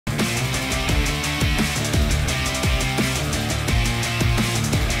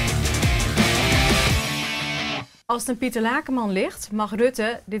Als het een Pieter Lakeman ligt, mag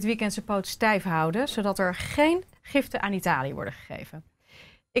Rutte dit weekend zijn poot stijf houden, zodat er geen giften aan Italië worden gegeven.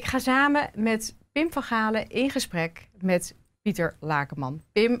 Ik ga samen met Pim van Galen in gesprek met Pieter Lakeman.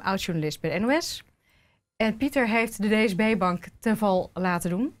 Pim, oud-journalist bij de NOS. En Pieter heeft de DSB-bank ten val laten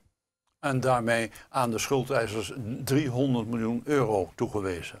doen. En daarmee aan de schuldeisers 300 miljoen euro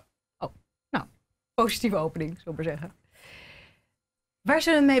toegewezen. Oh, nou, positieve opening, zullen we maar zeggen. Waar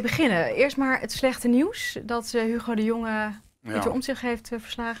zullen we mee beginnen? Eerst maar het slechte nieuws dat Hugo de Jonge Pieter Omtzigt heeft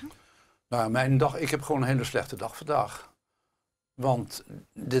verslagen. Nou, ik heb gewoon een hele slechte dag vandaag. Want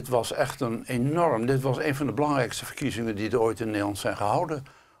dit was echt dit was een van de belangrijkste verkiezingen die er ooit in Nederland zijn gehouden.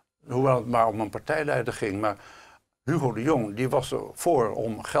 Hoewel het maar om een partijleider ging. Maar Hugo de Jonge, die was ervoor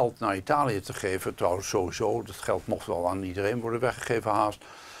om geld naar Italië te geven. Trouwens sowieso, dat geld mocht wel aan iedereen worden weggegeven haast.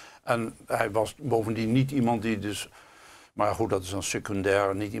 En hij was bovendien niet iemand die dus... Maar goed, dat is dan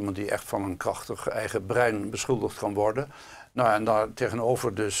secundair. Niet iemand die echt van een krachtig eigen brein beschuldigd kan worden. Nou, en daar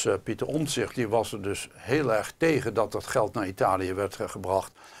tegenover dus Pieter Omtzigt, die was er dus heel erg tegen dat dat geld naar Italië werd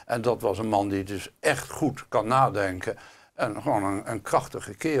gebracht. En dat was een man die dus echt goed kan nadenken. En gewoon een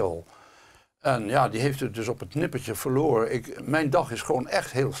krachtige kerel. En ja, die heeft het dus op het nippertje verloren. Mijn dag is gewoon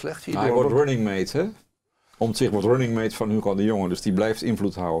echt heel slecht hierdoor. Hij wordt running mate, hè? Omtzigt wordt running mate van Hugo de Jonge, dus die blijft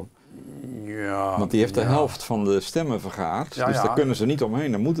invloed houden. Ja, want die heeft de helft van de stemmen vergaard, dus daar kunnen ze niet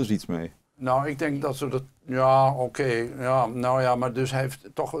omheen, daar moeten ze iets mee. Nou, ik denk dat ze dat... Ja, oké. Ja, nou ja, maar dus hij heeft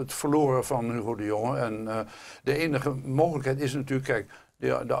toch het verloren van Hugo de Jonge. En de enige mogelijkheid is natuurlijk... Kijk,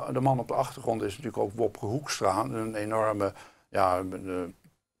 de man op de achtergrond is natuurlijk ook Wopke Hoekstra. Een enorme... Ja,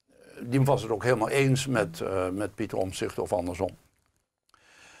 die was het ook helemaal eens met Pieter Omtzigt of andersom.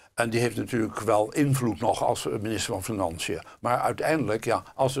 En die heeft natuurlijk wel invloed nog als minister van Financiën. Maar uiteindelijk, ja,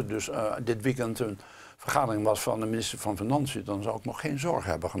 als er dus dit weekend een vergadering was van de minister van Financiën, dan zou ik me geen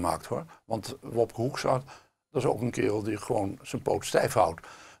zorgen hebben gemaakt, hoor. Want Wopke Hoekstra, dat is ook een kerel die gewoon zijn poot stijf houdt.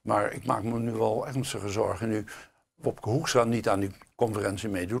 Maar ik maak me nu wel ernstige zorgen nu Wopke Hoekstra niet aan die conferentie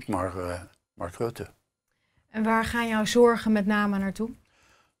meedoet, maar Mark Rutte. En waar gaan jouw zorgen met name naartoe?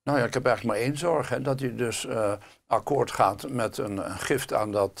 Nou ja, ik heb eigenlijk maar één zorg, hè, dat hij dus akkoord gaat met een gift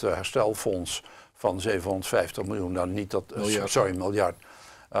aan dat herstelfonds van 750 miljoen. Nou, niet dat, miljard.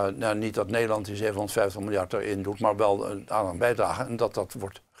 Nou, niet dat Nederland die 750 miljard erin doet, maar wel aan een bijdrage. En dat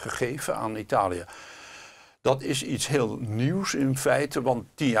wordt gegeven aan Italië. Dat is iets heel nieuws in feite, want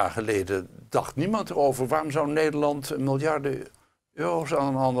 10 jaar geleden dacht niemand erover. Waarom zou Nederland miljarden euro's aan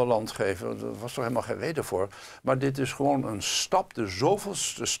een ander land geven? Daar was toch helemaal geen reden voor. Maar dit is gewoon een stap, de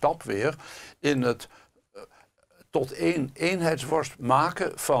zoveelste stap weer in het tot één eenheidsworst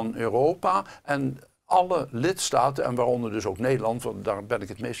maken van Europa. En alle lidstaten, en waaronder dus ook Nederland, want daar ben ik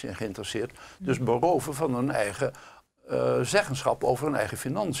het meest in geïnteresseerd, dus beroven van hun eigen zeggenschap over hun eigen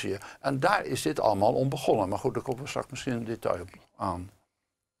financiën. En daar is dit allemaal om begonnen. Maar goed, daar komen we straks misschien in detail op aan.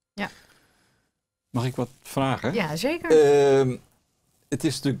 Ja. Mag ik wat vragen? Ja, zeker. Het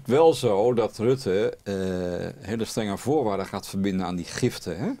is natuurlijk wel zo dat Rutte hele strenge voorwaarden gaat verbinden aan die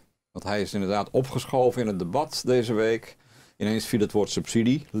giften. Hè? Want hij is inderdaad opgeschoven in het debat deze week. Ineens viel het woord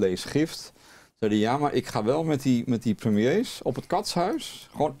subsidie, lees gift. Zei hij, ja, maar ik ga wel met die premiers op het katshuis.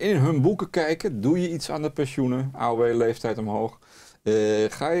 Gewoon in hun boeken kijken. Doe je iets aan de pensioenen? AOW-leeftijd omhoog.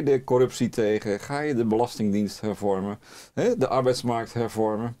 Ga je de corruptie tegen? Ga je de belastingdienst hervormen? De arbeidsmarkt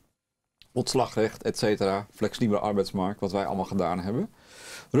hervormen? Ontslagrecht, et cetera. Flexibele arbeidsmarkt, wat wij allemaal gedaan hebben.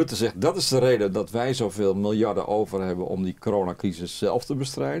 Rutte zegt, dat is de reden dat wij zoveel miljarden over hebben om die coronacrisis zelf te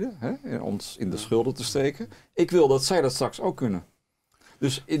bestrijden. En ons in de schulden te steken. Ik wil dat zij dat straks ook kunnen.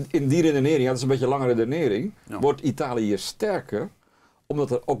 Dus in die redenering, dat is een beetje een lange redenering, wordt Italië sterker,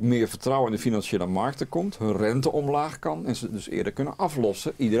 omdat er ook meer vertrouwen in de financiële markten komt, hun rente omlaag kan en ze dus eerder kunnen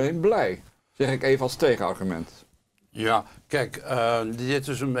aflossen. Iedereen blij, zeg ik even als tegenargument. Ja, kijk, dit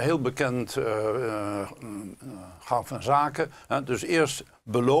is een heel bekend gang van zaken. Dus eerst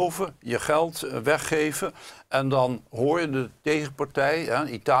beloven, je geld weggeven en dan hoor je de tegenpartij,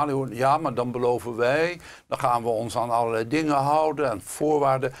 Italië hoort, ja, maar dan beloven wij, dan gaan we ons aan allerlei dingen houden en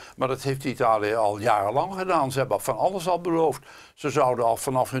voorwaarden. Maar dat heeft Italië al jarenlang gedaan. Ze hebben van alles al beloofd. Ze zouden al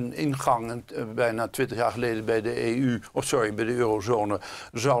vanaf hun ingang, bijna 20 jaar geleden bij de bij de eurozone,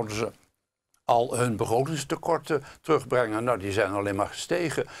 zouden ze al hun begrotingstekorten terugbrengen. Nou, die zijn alleen maar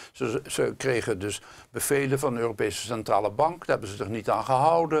gestegen. Ze kregen dus bevelen van de Europese Centrale Bank. Daar hebben ze zich niet aan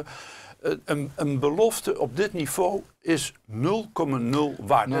gehouden. Een belofte op dit niveau is 0,0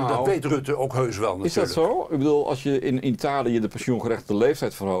 waard. Nou, en dat weet Rutte ook heus wel natuurlijk. Is dat zo? Ik bedoel, als je in Italië de pensioengerechtigde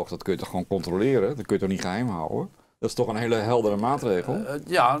leeftijd verhoogt, dat kun je toch gewoon controleren? Dat kun je toch niet geheim houden? Dat is toch een hele heldere maatregel?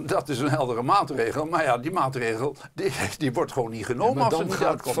 Ja, dat is een heldere maatregel. Maar ja, die maatregel die wordt gewoon niet genomen. Maar als dan het gaat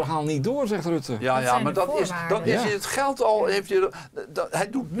uitkomt. het verhaal niet door, zegt Rutte. Ja, maar dat is Ja. het geld al. Hij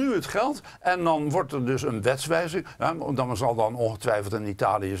doet nu het geld en dan wordt er dus een wetswijziging. Ja, dan zal dan ongetwijfeld in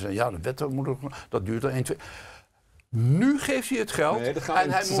Italië zijn. Ja, de wet dat duurt er 1, 2. Nu geeft hij het geld. Nee, dat gaat en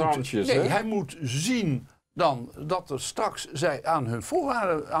in hij tranches, hij moet zien dan dat er straks zij aan hun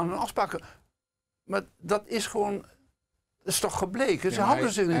voorwaarden, aan hun afspraken. Maar dat is gewoon. Dat is toch gebleken? Ze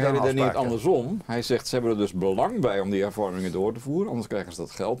houden zich niet aan afspraken. Hij redeneert andersom. Hij zegt, ze hebben er dus belang bij om die hervormingen door te voeren. Anders krijgen ze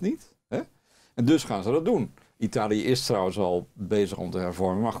dat geld niet. Hè? En dus gaan ze dat doen. Italië is trouwens al bezig om te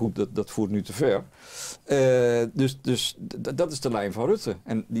hervormen. Maar goed, dat voert nu te ver. Dus dat is de lijn van Rutte.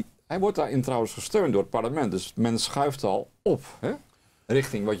 En hij wordt daarin trouwens gesteund door het parlement. Dus men schuift al op. Hè?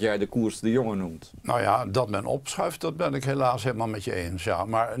 Richting wat jij de koers de jongen noemt. Nou ja, dat men opschuift, dat ben ik helaas helemaal met je eens. Ja.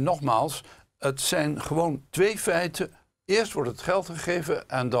 Maar nogmaals, het zijn gewoon 2 feiten. Eerst wordt het geld gegeven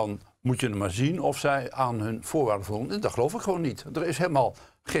en dan moet je maar zien of zij aan hun voorwaarden voldoen. Dat geloof ik gewoon niet. Er is helemaal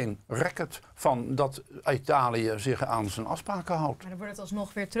geen record van dat Italië zich aan zijn afspraken houdt. Maar dan wordt het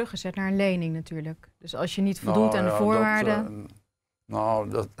alsnog weer teruggezet naar een lening natuurlijk. Dus als je niet voldoet aan de voorwaarden...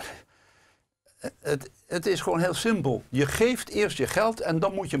 Het is gewoon heel simpel. Je geeft eerst je geld en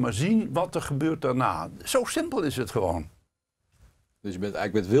dan moet je maar zien wat er gebeurt daarna. Zo simpel is het gewoon. Dus je bent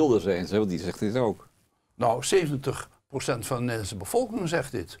eigenlijk met Wilders eens, hè? Want die zegt dit ook. Nou, 70% van de Nederlandse bevolking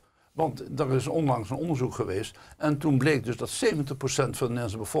zegt dit. Want er is onlangs een onderzoek geweest. En toen bleek dus dat 70% van de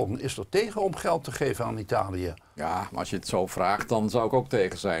Nederlandse bevolking is er tegen om geld te geven aan Italië. Ja, maar als je het zo vraagt, dan zou ik ook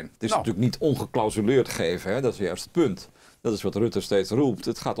tegen zijn. Het is natuurlijk niet ongeclausuleerd geven, hè? Dat is juist het punt. Dat is wat Rutte steeds roept.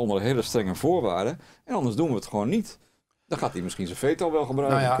 Het gaat onder hele strenge voorwaarden. En anders doen we het gewoon niet. Dan gaat hij misschien zijn veto wel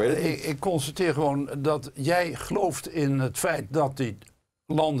gebruiken. Nou ja, ik weet het niet. Ik constateer gewoon dat jij gelooft in het feit dat die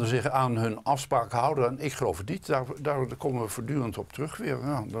landen zich aan hun afspraken houden. En ik geloof het niet. Daar komen we voortdurend op terug weer.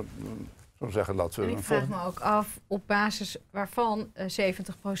 Ja, dat zou zeggen dat we. En ik vraag me ook af op basis waarvan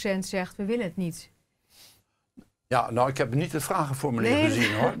 70% zegt we willen het niet. Ja, nou ik heb niet het vragenformulier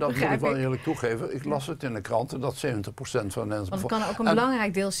gezien hoor. Dat moet ik wel eerlijk toegeven. Ik las het in de kranten dat 70% van de Nederlandse bevolking. Want het kan ook een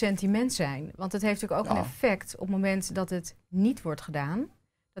belangrijk deel sentiment zijn. Want het heeft natuurlijk ook een effect op het moment dat het niet wordt gedaan.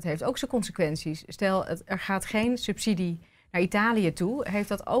 Dat heeft ook zijn consequenties. Stel, er gaat geen subsidie naar Italië toe, heeft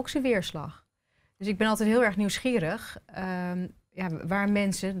dat ook zijn weerslag. Dus ik ben altijd heel erg nieuwsgierig waar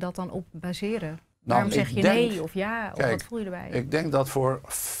mensen dat dan op baseren. Waarom zeg je nee of ja? Of wat voel je erbij? Ik denk dat voor 50%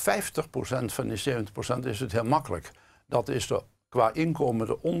 van die 70% is het heel makkelijk. Dat is qua inkomen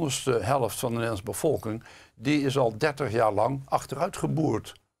de onderste helft van de Nederlandse bevolking. Die is al 30 jaar lang achteruit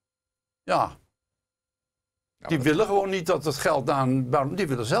geboerd. Ja. Die willen gewoon niet dat het geld die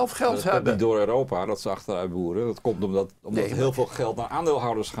willen zelf geld hebben. Dat komt niet door Europa dat ze achteruit boeren. Dat komt omdat heel veel geld naar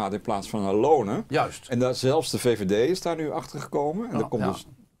aandeelhouders gaat in plaats van naar lonen. Juist. En zelfs de VVD is daar nu achter gekomen. En er komt dus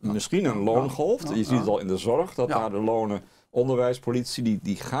misschien een loongolf. Je ziet het al in de zorg, dat daar de lonen, onderwijs, politie,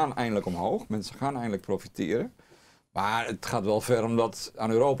 die gaan eindelijk omhoog. Mensen gaan eindelijk profiteren. Maar het gaat wel ver om dat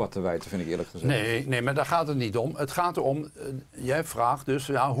aan Europa te wijten, vind ik eerlijk gezegd. Nee, maar daar gaat het niet om. Het gaat erom, jij vraagt dus,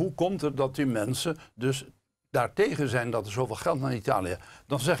 hoe komt het dat die mensen dus daartegen zijn dat er zoveel geld naar Italië.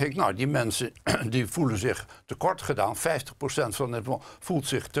 Dan zeg ik, nou, die mensen die voelen zich tekort gedaan. 50% van het voelt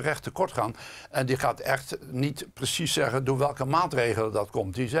zich terecht tekort gaan. En die gaat echt niet precies zeggen door welke maatregelen dat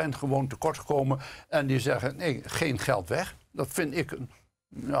komt. Die zijn gewoon tekort gekomen en die zeggen, nee, geen geld weg. Dat vind ik,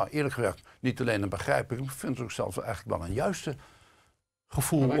 eerlijk gezegd, niet alleen een begrijpelijk. Ik vind het ook zelfs eigenlijk wel een juiste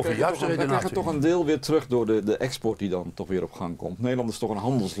gevoel of een juiste redenatie. We krijgen toch een deel weer terug door de export die dan toch weer op gang komt. Nederland is toch een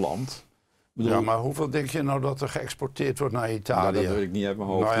handelsland. Ja, maar hoeveel denk je nou dat er geëxporteerd wordt naar Italië? Nou, dat weet ik niet uit mijn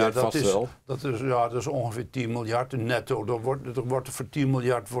hoofd. Nou ja, dat is ongeveer 10 miljard netto. Er wordt voor 10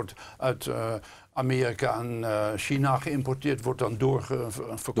 miljard uit Amerika en China geïmporteerd, wordt dan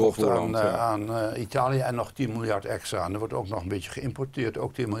doorverkocht aan Italië en nog 10 miljard extra. En er wordt ook nog een beetje geïmporteerd,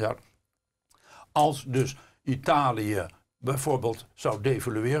 ook 10 miljard. Als dus Italië bijvoorbeeld zou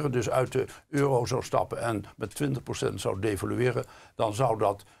devalueren, dus uit de euro zou stappen en met 20% zou devalueren, dan zou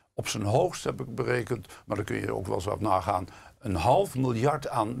dat op zijn hoogst, heb ik berekend, maar dan kun je ook wel eens nagaan, 500 miljoen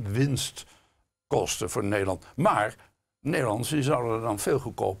aan winst kosten voor Nederland. Maar Nederlanders die zouden dan veel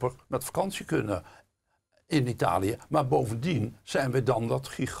goedkoper met vakantie kunnen in Italië. Maar bovendien zijn we dan dat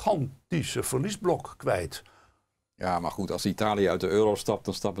gigantische verliesblok kwijt. Ja, maar goed, als Italië uit de euro stapt,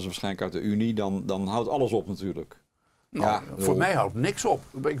 dan stappen ze waarschijnlijk uit de Unie. Dan houdt alles op natuurlijk. Nou, voor mij houdt niks op.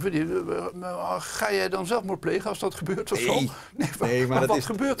 Ik weet niet, ga jij dan zelfmoord plegen als dat gebeurt of zo? Nee, maar wat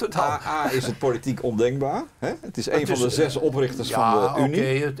gebeurt er dan? A is het politiek ondenkbaar. Hè? Het is een van de 6 oprichters van de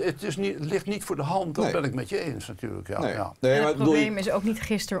Unie. Het ligt niet voor de hand. Dat ben ik met je eens natuurlijk. Ja. Nee. Maar het probleem is ook niet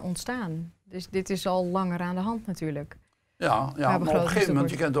gisteren ontstaan. Dus dit is al langer aan de hand natuurlijk. Ja, maar op een gegeven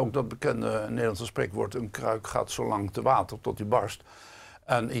moment, je kent ook dat bekende Nederlandse spreekwoord, een kruik gaat zo lang te water tot die barst.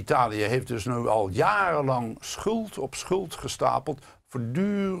 En Italië heeft dus nu al jarenlang schuld op schuld gestapeld,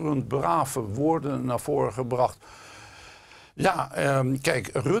 voortdurend brave woorden naar voren gebracht. Ja, kijk,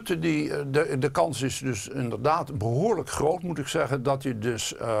 Rutte, de kans is dus inderdaad behoorlijk groot, moet ik zeggen, dat hij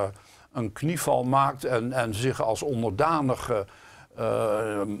dus een knieval maakt en zich als onderdanige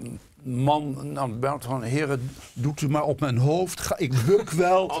man aan het belt van, heren, doet u maar op mijn hoofd, ik buk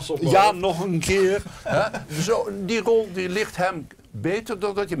wel, ja, nog een keer. Zo, die rol die ligt hem beter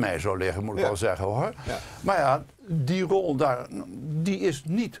dan dat je mij zou liggen, moet ik wel zeggen, hoor. Ja. Maar ja, die rol daar, die is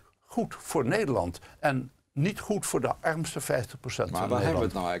niet goed voor Nederland. En niet goed voor de armste 50% van Nederland. Maar waar hebben we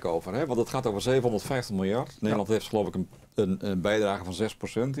het nou eigenlijk over? Hè? Want het gaat over 750 miljard. Nederland heeft geloof ik een bijdrage van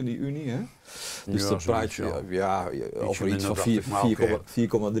 6% in die Unie. Hè? Dus dat praat je over iets van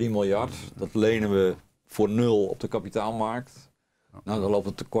 4,3 miljard. Dat lenen we voor nul op de kapitaalmarkt. Nou, dan loopt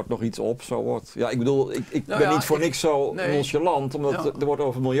het tekort nog iets op. Zo wordt. Ja, ik bedoel, ik ben niet voor niks zo nonchalant, omdat er wordt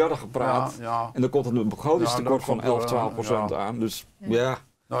over miljarden gepraat. En dan komt een begrotingstekort van 11-12% aan. Dus ja.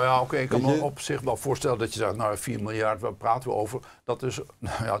 Nou ja, oké, ik kan me op zich wel voorstellen dat je zegt, nou 4 miljard, waar praten we over? Dat is,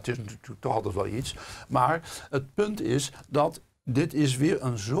 nou ja, het is natuurlijk toch altijd wel iets. Maar het punt is dat dit is weer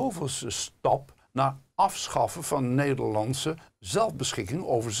een zoveelste stap naar afschaffen van Nederlandse zelfbeschikking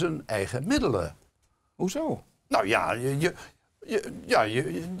over zijn eigen middelen. Hoezo? Nou ja,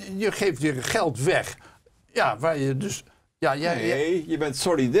 je geeft weer geld weg. Ja, waar je dus... Ja, je bent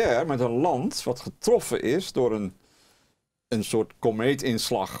solidair met een land wat getroffen is door een soort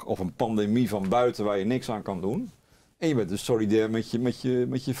komeetinslag of een pandemie van buiten waar je niks aan kan doen. En je bent dus solidair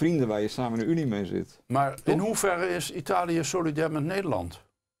met je vrienden waar je samen in de Unie mee zit. Maar in hoeverre is Italië solidair met Nederland?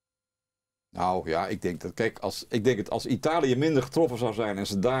 Nou ja, ik denk dat als Italië minder getroffen zou zijn en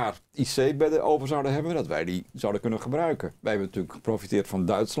ze daar IC-bedden over zouden hebben, dat wij die zouden kunnen gebruiken. Wij hebben natuurlijk geprofiteerd van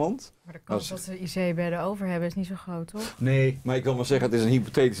Duitsland. Maar de kans dat ze IC-bedden over hebben is niet zo groot, toch? Nee, maar ik wil maar zeggen, het is een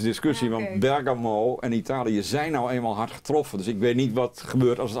hypothetische discussie, want Bergamo en Italië zijn nou eenmaal hard getroffen. Dus ik weet niet wat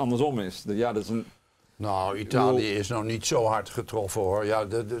gebeurt als het andersom is. Ja, dat is een... Nou, Italië is nou niet zo hard getroffen, hoor. Ja,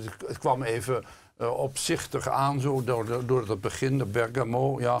 het kwam even opzichtig aan, zo door het begin, de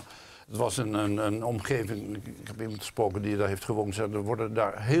Bergamo, ja. Het was een omgeving, ik heb iemand gesproken die daar heeft gewoond, zei, er worden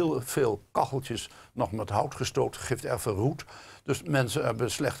daar heel veel kacheltjes nog met hout gestoken, geeft erg veel roet. Dus mensen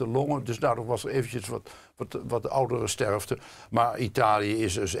hebben slechte longen, dus daardoor was er eventjes wat oudere sterfte. Maar Italië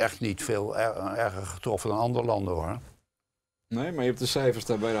is dus echt niet veel erger getroffen dan andere landen, hoor. Nee, maar je hebt de cijfers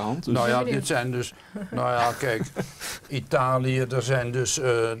daar bij de hand. Dus... Nou ja, dit zijn dus, nou ja, kijk, Italië, er zijn dus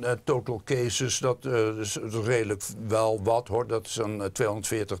total cases, dat is redelijk wel wat, hoor, dat is dan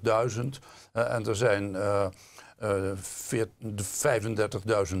 240.000. En er zijn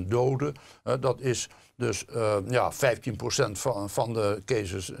 35.000 doden. Dat is dus, ja, 15% van de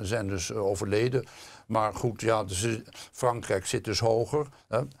cases zijn dus overleden. Maar goed, ja, dus Frankrijk zit dus hoger,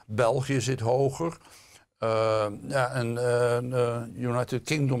 België zit hoger. United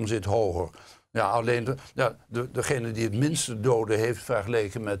Kingdom zit hoger. Ja, alleen degene die het minste doden heeft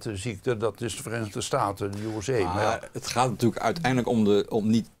vergeleken met de ziekte, dat is de Verenigde Staten, de USA. Maar het gaat natuurlijk uiteindelijk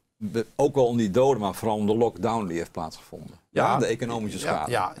ook wel om die doden, maar vooral om de lockdown die heeft plaatsgevonden. Ja, de economische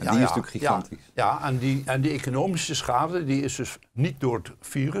schade. En die is natuurlijk gigantisch. Ja, en die economische schade die is dus niet door het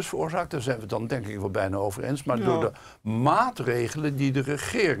virus veroorzaakt, daar zijn we het dan denk ik wel bijna over eens, maar door de maatregelen die de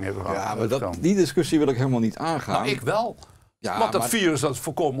regering heeft gehad. Ja, maar die discussie wil ik helemaal niet aangaan. Nou, ik wel. Ja, want dat virus dat is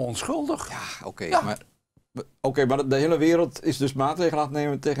volkomen onschuldig. Ja, oké, maar de hele wereld is dus maatregelen aan het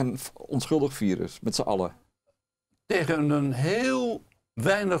nemen tegen een onschuldig virus, met z'n allen. Tegen een heel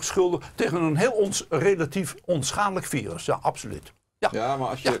weinig schuldig, tegen een heel relatief onschadelijk virus, ja, absoluut. Ja,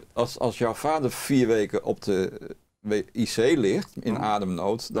 maar als jouw vader 4 weken op de IC ligt, in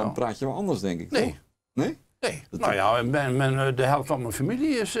ademnood, dan praat je wel anders, denk ik, nee. Toch? Nee? Nee. Nou ja, de helft van mijn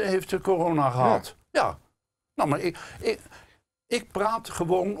familie heeft corona gehad. Ja. Nou, maar ik praat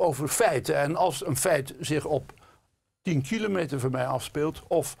gewoon over feiten. En als een feit zich op 10 kilometer van mij afspeelt,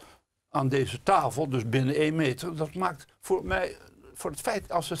 of aan deze tafel, dus binnen 1 meter, dat maakt voor mij, voor het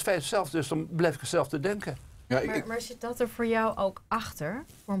feit, als het feit hetzelfde is, dan blijf ik hetzelfde denken. Ja, maar zit dat er voor jou ook achter,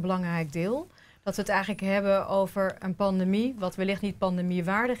 voor een belangrijk deel? Dat we het eigenlijk hebben over een pandemie, wat wellicht niet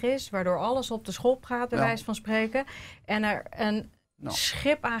pandemiewaardig is, waardoor alles op de schop gaat, bij wijze van spreken, en er een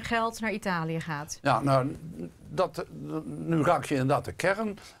schip aan geld naar Italië gaat. Ja, nou, nu raak je inderdaad de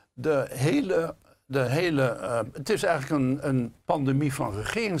kern. Het is eigenlijk een pandemie van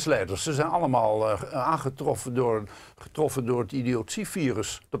regeringsleiders. Ze zijn allemaal getroffen door het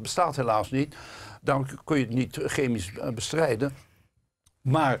idiotievirus. Dat bestaat helaas niet. Dan kun je het niet chemisch bestrijden.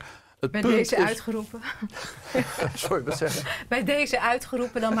 Maar Bij deze uitgeroepen. Sorry, wat zeg je? Bij deze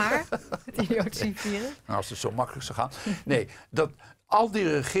uitgeroepen dan maar. Het idiotie vieren. Nou, als het zo makkelijk zou gaan. Nee, al die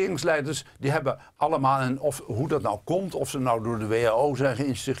regeringsleiders die hebben allemaal, of hoe dat nou komt, of ze nou door de WHO zijn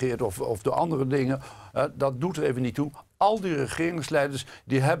geïnstigeerd of door andere dingen, dat doet er even niet toe. Al die regeringsleiders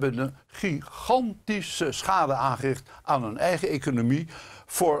die hebben een gigantische schade aangericht aan hun eigen economie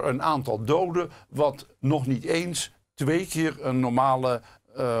voor een aantal doden, wat nog niet eens 2 keer een normale,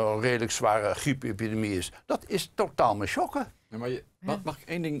 redelijk zware griepepidemie is. Dat is totaal me schokken. Ja, maar mag ik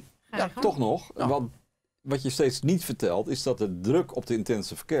één ding toch nog? Ja. Want wat je steeds niet vertelt, is dat de druk op de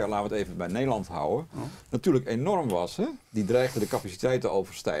intensive care, laten we het even bij Nederland houden, natuurlijk enorm was. Hè? Die dreigde de capaciteit te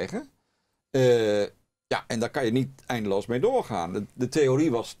overstijgen. Ja, en daar kan je niet eindeloos mee doorgaan. De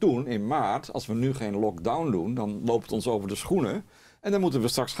theorie was toen, in maart, als we nu geen lockdown doen, dan loopt het ons over de schoenen. En dan moeten we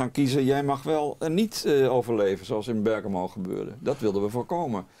straks gaan kiezen, jij mag wel niet overleven, zoals in Bergamo gebeurde. Dat wilden we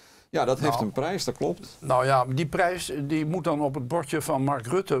voorkomen. Ja, dat heeft een prijs, dat klopt. Nou ja, die prijs die moet dan op het bordje van Mark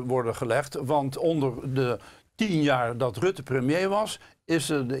Rutte worden gelegd. Want onder de 10 jaar dat Rutte premier was, is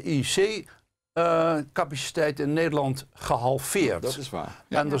de IC-capaciteit in Nederland gehalveerd. Dat is waar.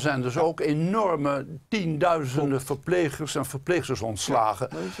 Ja. En er zijn dus ook enorme tienduizenden verplegers en verpleegsters ontslagen.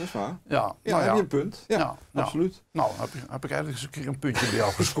 Ja, dat is waar. Ja, Ja, heb je een punt. Ja, absoluut. Nou, heb ik eigenlijk eens een keer een puntje bij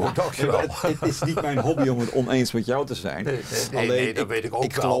jou gescoord. Dankjewel. Het is niet mijn hobby om het oneens met jou te zijn. Nee, dat weet ik ook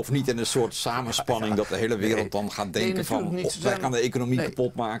ik wel. geloof niet in een soort samenspanning dat de hele wereld dan gaat denken van wij gaan de economie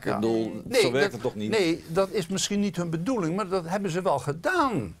kapot maken. Ja. Ik bedoel, zo werkt het toch niet? Nee, dat is misschien niet hun bedoeling, maar dat hebben ze wel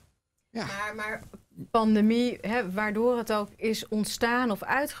gedaan. Ja. Maar pandemie, waardoor het ook is ontstaan of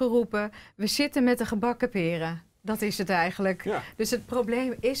uitgeroepen, we zitten met de gebakken peren. Dat is het eigenlijk. Ja. Dus het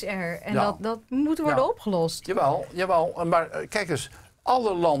probleem is er en dat moet worden opgelost. Jawel, maar kijk eens,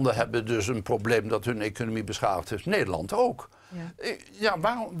 alle landen hebben dus een probleem dat hun economie beschadigd is. Nederland ook. Ja,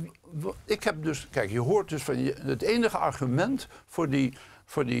 waarom? Ik heb dus, kijk, je hoort dus van het enige argument voor die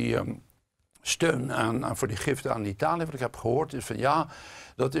steun voor die giften aan Italië, wat ik heb gehoord, is van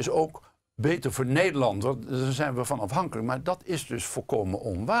dat is ook beter voor Nederland, want daar zijn we van afhankelijk. Maar dat is dus volkomen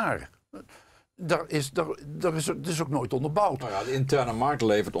onwaar. Het is ook nooit onderbouwd. Nou ja, de interne markt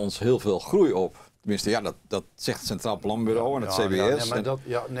levert ons heel veel groei op. Tenminste, dat zegt het Centraal Planbureau en het CBS.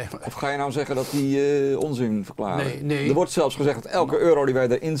 Of ga je nou zeggen dat die onzin verklaren? Nee. Er wordt zelfs gezegd dat elke euro die wij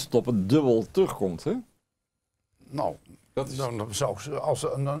erin stoppen dubbel terugkomt. Hè? Nou, dan zou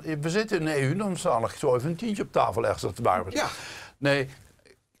ik, we zitten in de EU, dan zal ik zo even een tientje op tafel leggen. Ja. Nee,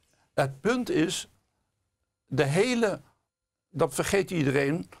 het punt is, dat vergeet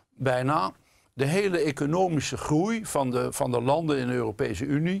iedereen bijna, de hele economische groei van de landen in de Europese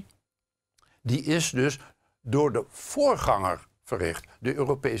Unie, die is dus door de voorganger verricht, de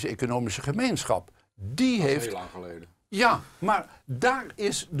Europese Economische Gemeenschap. Die heeft heel lang geleden. Ja, maar daar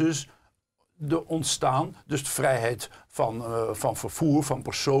is dus ontstaan, dus de vrijheid van vervoer van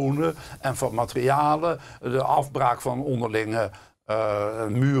personen en van materialen, de afbraak van onderlinge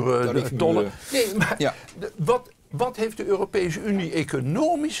muren, tollen. Nee, maar wat heeft de Europese Unie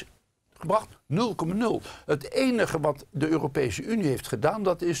economisch gebracht? 0,0. Het enige wat de Europese Unie heeft gedaan,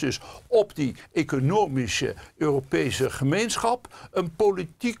 dat is dus op die economische Europese gemeenschap een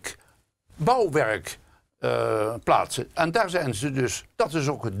politiek bouwwerk plaatsen. En daar zijn ze dus, dat is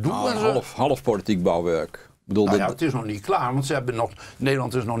ook het doel. Half politiek bouwwerk. Het is nog niet klaar, want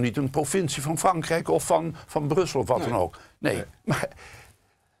Nederland is nog niet een provincie van Frankrijk of van Brussel of wat dan ook. Nee.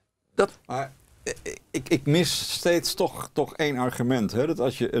 Maar ik mis steeds toch één argument. Hè? Dat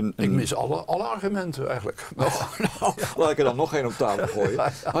als je Ik mis alle argumenten eigenlijk. Laat ik er dan nog één op tafel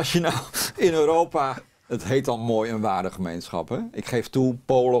gooien. Als je nou in Europa, het heet dan mooi een waardegemeenschap. Hè? Ik geef toe,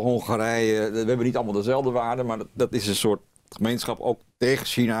 Polen, Hongarije, we hebben niet allemaal dezelfde waarden, maar dat is een soort gemeenschap ook tegen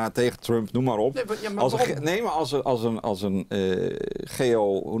China, tegen Trump, noem maar op. Als een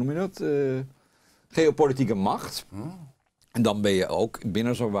geopolitieke macht. En dan ben je ook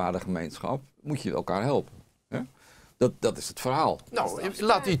binnen zo'n waardegemeenschap, moet je elkaar helpen. Hè? Dat is het verhaal. Nou,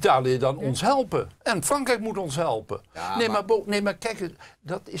 laat Italië dan ons helpen. En Frankrijk moet ons helpen. Ja, maar kijk,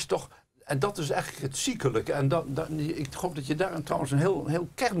 dat is toch. En dat is eigenlijk het ziekelijke. En ik hoop dat je daar trouwens een heel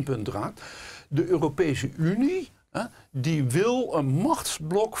kernpunt raakt. De Europese Unie, die wil een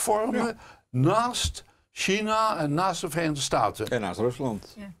machtsblok vormen naast China en naast de Verenigde Staten. En naast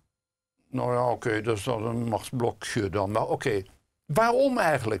Rusland. Ja. Nou ja, oké, dat is dan een machtsblokje dan. Maar oké, waarom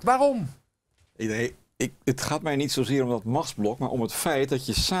eigenlijk? Waarom? Nee, het gaat mij niet zozeer om dat machtsblok, maar om het feit dat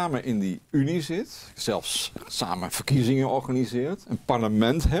je samen in die Unie zit, zelfs samen verkiezingen organiseert, een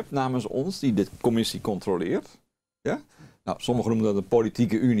parlement hebt namens ons die de commissie controleert. Ja? Nou, sommigen noemen dat een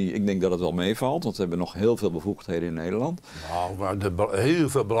politieke unie. Ik denk dat het wel meevalt, want we hebben nog heel veel bevoegdheden in Nederland. Nou, maar heel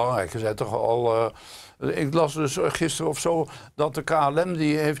veel belangrijke zijn toch al... ik las dus gisteren of zo dat de KLM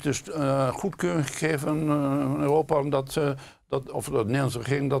die heeft dus goedkeuring gegeven aan Europa omdat of de Nederlandse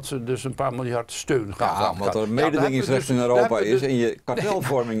regering, dat ze dus een paar miljard steun gaan. Ja, omdat er mededingingsrecht in Europa is en je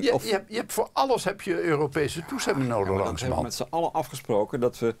kartelvorming... Je hebt voor alles heb je Europese toestemming nodig. Ja, we hebben met z'n allen afgesproken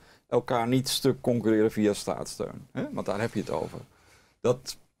dat we elkaar niet stuk concurreren via staatssteun. Hè? Want daar heb je het over.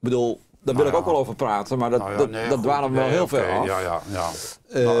 Dat bedoel... Daar wil ik ook wel over praten, maar dat dwalen we wel heel ver af.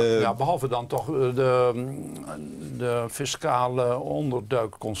 Ja, behalve dan toch de fiscale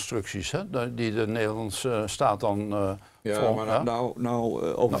onderduikconstructies, hè, die de Nederlandse staat dan volgt. Maar nou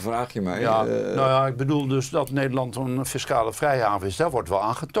overvraag je mij. Ja, ik bedoel dus dat Nederland een fiscale vrijhaven is. Daar wordt wel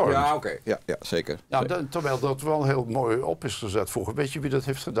aan getornd. Ja, oké. Ja, zeker. Ja, terwijl dat wel heel mooi op is gezet vroeger. Weet je wie dat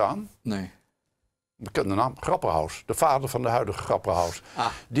heeft gedaan? Nee. Bekende naam, Grapperhaus, de vader van de huidige Grapperhaus.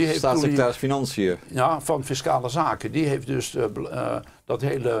 Die heeft staatssecretaris Financiën. Ja, van Fiscale Zaken. Die heeft dus dat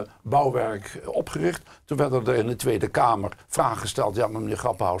hele bouwwerk opgericht. Toen werden er in de Tweede Kamer vragen gesteld. Ja, maar meneer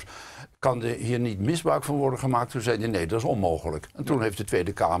Grapperhaus, kan er hier niet misbruik van worden gemaakt? Toen zei hij, nee, dat is onmogelijk. En toen heeft de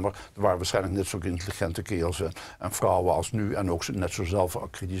Tweede Kamer, er waren waarschijnlijk net zo intelligente kerels en vrouwen als nu. En ook net zo zelf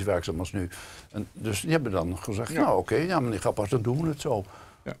kritisch werkzaam als nu. En dus die hebben dan gezegd, nou oké, meneer Grapperhaus, dan doen we het zo.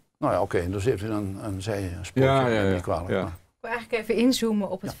 Nou ja, oké, dus heeft hij een zijspoortje, niet kwalijk. Ik wil eigenlijk even inzoomen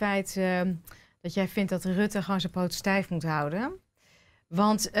op het feit dat jij vindt dat Rutte gewoon zijn poot stijf moet houden.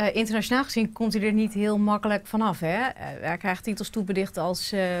 Want internationaal gezien komt hij er niet heel makkelijk vanaf, hè? Hij krijgt titels toebedicht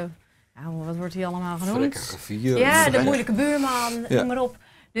als, wat wordt hij allemaal genoemd? Ja, de moeilijke buurman, noem maar op.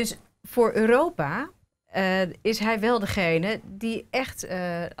 Dus voor Europa is hij wel degene die echt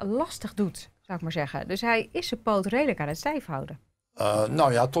lastig doet, zou ik maar zeggen. Dus hij is zijn poot redelijk aan het stijf houden.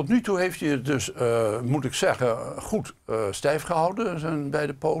 Nou ja, tot nu toe heeft hij het dus, moet ik zeggen, goed stijf gehouden, zijn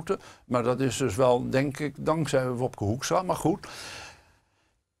beide poten. Maar dat is dus wel, denk ik, dankzij Wopke Hoekstra. Maar goed,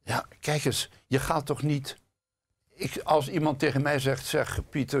 ja, kijk eens, je gaat toch niet... als iemand tegen mij zegt, zeg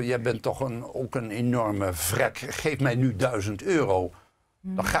Pieter, jij bent toch ook een enorme vrek, geef mij nu 1000 euro.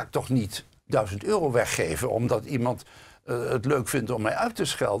 Dan ga ik toch niet 1000 euro weggeven, omdat iemand het leuk vindt om mij uit te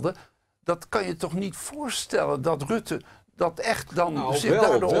schelden. Dat kan je toch niet voorstellen dat Rutte... dat echt dan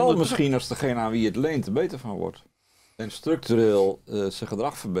wel misschien als degene aan wie het leent er beter van wordt. En structureel zijn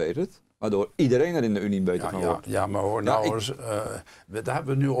gedrag verbetert, waardoor iedereen er in de Unie beter van wordt. Ja, maar hoor, daar hebben we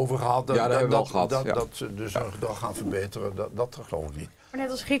het nu over gehad. Dat hebben we al gehad. Dat ze dus hun gedrag gaan verbeteren, dat geloof ik niet. Maar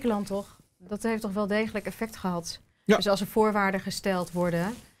net als Griekenland toch? Dat heeft toch wel degelijk effect gehad? Ja. Dus als er voorwaarden gesteld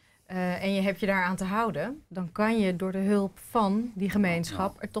worden... en je hebt je daaraan te houden, dan kan je door de hulp van die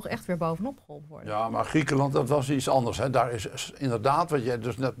gemeenschap er toch echt weer bovenop geholpen worden. Ja, maar Griekenland, dat was iets anders. Hè. Daar is inderdaad, wat jij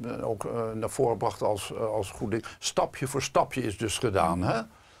dus net ook naar voren bracht als goed ding, stapje voor stapje is dus gedaan. Hè.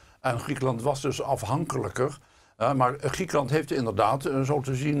 En Griekenland was dus afhankelijker. Maar Griekenland heeft inderdaad, zo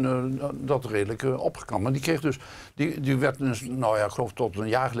te zien, dat redelijk opgeknapt. Maar die kreeg dus, die werd dus, nou ja, ik geloof tot een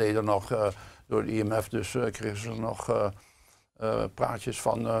jaar geleden nog, door de IMF, dus kregen ze nog... praatjes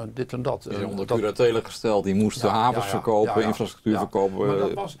van dit en dat. Die zijn onder curatele gesteld, die moesten havens verkopen, infrastructuur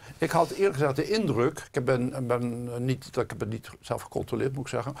verkopen. Maar ik had eerlijk gezegd de indruk, ik heb het niet zelf gecontroleerd moet ik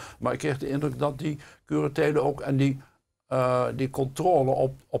zeggen, maar ik kreeg de indruk dat die curatele ook en die controle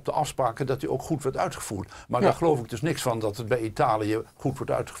op de afspraken, dat die ook goed werd uitgevoerd. Maar daar geloof ik dus niks van dat het bij Italië goed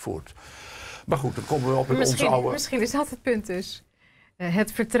wordt uitgevoerd. Maar goed, dan komen we op in onze oude... Misschien is dat het punt dus.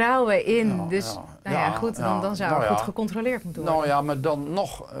 Het vertrouwen in, dan zou er goed gecontroleerd moeten worden. Nou ja, maar dan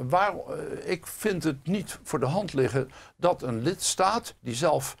nog, ik vind het niet voor de hand liggen dat een lidstaat die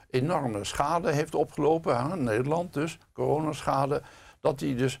zelf enorme schade heeft opgelopen, Nederland dus, coronaschade, dat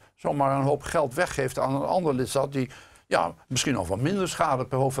die dus zomaar een hoop geld weggeeft aan een andere lidstaat die misschien nog wat minder schade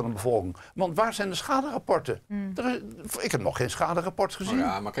per hoofd van de bevolking. Want waar zijn de schaderapporten? Ik heb nog geen schaderapport gezien.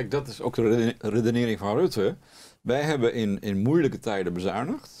 Ja, maar kijk, dat is ook de redenering van Rutte. Wij hebben in moeilijke tijden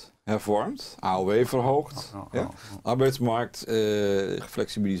bezuinigd, hervormd, AOW verhoogd, arbeidsmarkt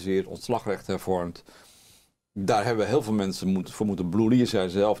geflexibiliseerd, ontslagrecht hervormd. Daar hebben heel veel mensen voor moeten bloeden. Je zei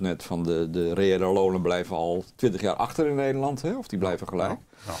zelf net van de reële lonen blijven al 20 jaar achter in Nederland, hè? Of die blijven gelijk.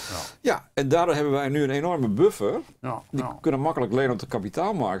 Ja, en daardoor hebben wij nu een enorme buffer. Die kunnen makkelijk lenen op de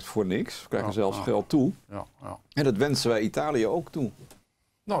kapitaalmarkt voor niks. We krijgen zelfs geld toe. En dat wensen wij Italië ook toe.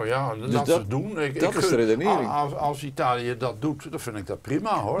 Nou ja, dus dat ze het doen. Dat is de redenering. Als Italië dat doet, dan vind ik dat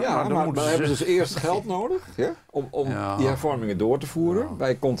prima hoor. Ja, maar dan hebben ze dus eerst geld nodig om die hervormingen door te voeren. Ja.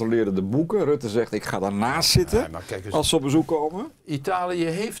 Wij controleren de boeken. Rutte zegt, ik ga daarnaast zitten als ze op bezoek komen. Italië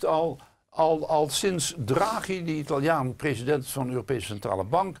heeft al sinds Draghi, die Italiaan president van de Europese Centrale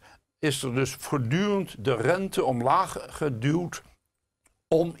Bank, is er dus voortdurend de rente omlaag geduwd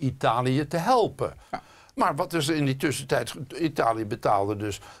om Italië te helpen. Ja. Maar wat is er in die tussentijd? Italië betaalde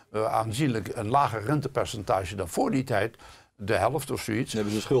dus aanzienlijk een lager rentepercentage dan voor die tijd. De helft of zoiets. Daar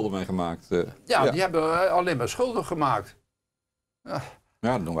hebben ze schulden mee gemaakt. Ja, die hebben alleen maar schulden gemaakt. Ja,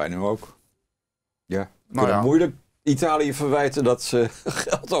 dat doen wij nu ook. Ja. We kunnen moeilijk Italië verwijten dat ze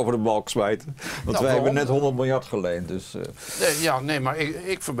geld over de balk smijten. Want wij hebben net 100 miljard geleend. Dus, nee, maar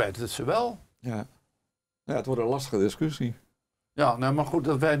ik verwijt het ze wel. Ja, het wordt een lastige discussie. Ja, nou, maar goed,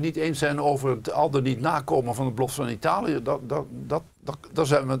 dat wij het niet eens zijn over het al dan niet nakomen van de belofte van Italië, daar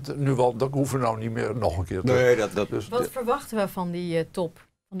zijn we het nu wel, dat hoeven we nou niet meer nog een keer te. Nee, dus, wat verwachten we van die top,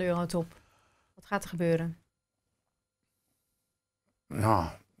 van de eurotop? Wat gaat er gebeuren?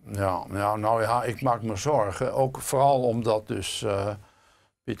 Ik maak me zorgen. Ook vooral omdat dus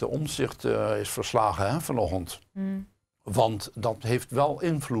Pieter Omtzigt is verslagen vanochtend. Want dat heeft wel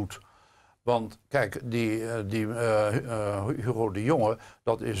invloed. Want kijk, die Hugo de Jonge,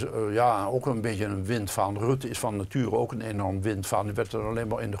 dat is ook een beetje een windvaan. Rutte is van nature ook een enorm windvaan. Die werd er alleen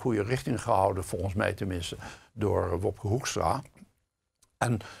maar in de goede richting gehouden, volgens mij tenminste, door Wopke Hoekstra.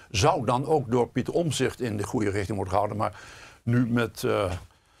 En zou dan ook door Pieter Omtzigt in de goede richting worden gehouden. Maar nu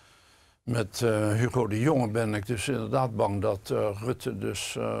met Hugo de Jonge ben ik dus inderdaad bang dat Rutte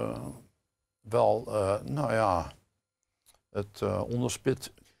dus het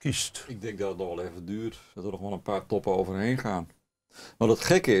onderspit kiest. Ik denk dat het nog wel even duurt, dat er nog wel een paar toppen overheen gaan. Maar het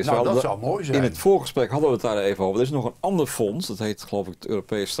gekke is, dat zou mooi zijn. In het voorgesprek hadden we het daar even over. Er is nog een ander fonds, dat heet geloof ik het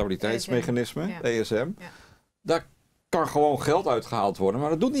Europees Stabiliteitsmechanisme, ESM. Ja. Daar kan gewoon geld uitgehaald worden, maar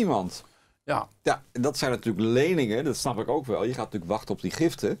dat doet niemand. Ja, dat zijn natuurlijk leningen, dat snap ik ook wel. Je gaat natuurlijk wachten op die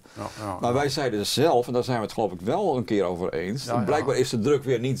giften. Maar wij zeiden zelf, en daar zijn we het geloof ik wel een keer over eens, blijkbaar is de druk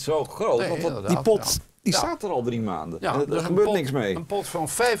weer niet zo groot. Want die pot die staat er al 3 maanden. Ja, er gebeurt niks mee. Een pot van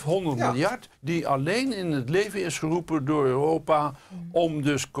 500 miljard die alleen in het leven is geroepen door Europa om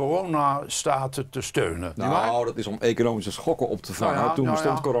dus coronastaten te steunen. Nou, dat is om economische schokken op te vangen. Toen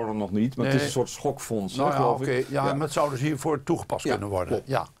bestond corona nog niet, maar het is een soort schokfonds. Maar het zou dus hiervoor toegepast kunnen worden.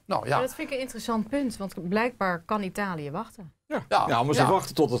 Dat vind ik een interessant punt, want blijkbaar kan Italië wachten. Maar ze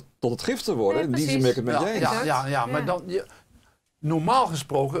wachten tot het giften worden. In die zin ben ik het met je eens. Maar dan... Normaal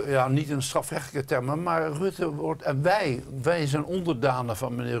gesproken, niet in strafrechtelijke termen, maar Rutte wordt, en wij zijn onderdanen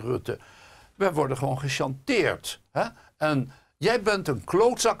van meneer Rutte. Wij worden gewoon gechanteerd. Hè? En jij bent een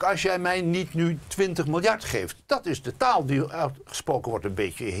klootzak als jij mij niet nu 20 miljard geeft. Dat is de taal die uitgesproken wordt, een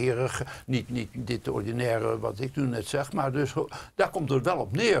beetje herig. Niet dit ordinaire wat ik nu net zeg, maar dus, daar komt het wel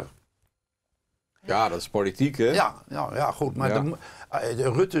op neer. Ja, dat is politiek, hè? Ja, goed. Maar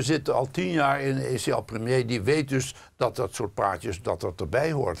Rutte zit al 10 jaar in, is hij al premier. Die weet dus dat soort praatjes, dat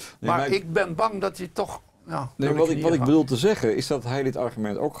erbij hoort. Maar ik ben bang dat hij toch... wat ik bedoel te zeggen, is dat hij dit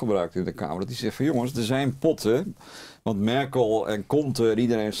argument ook gebruikt in de Kamer. Dat hij zegt van jongens, er zijn potten. Want Merkel en Conte en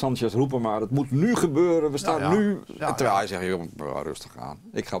iedereen, Sanchez roepen maar, het moet nu gebeuren. We staan nu... terwijl hij zegt, rustig aan.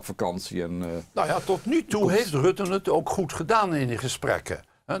 Ik ga op vakantie en... tot nu toe heeft Rutte het ook goed gedaan in die gesprekken.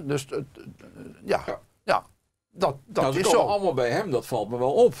 Dus dat is zo. Allemaal bij hem, dat valt me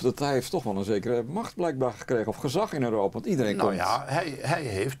wel op. Dat hij heeft toch wel een zekere macht blijkbaar gekregen of gezag in Europa. Want iedereen komt... hij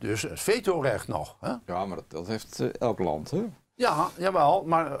heeft dus het vetorecht nog. Hè? Ja, maar dat heeft elk land, hè? Ja, jawel,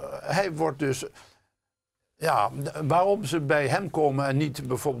 maar hij wordt dus... Ja, waarom ze bij hem komen en niet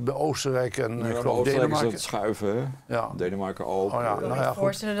bijvoorbeeld bij Oostenrijk en Denemarken. Is het schuiven, hè? Ja. Denemarken ook. Ik kan me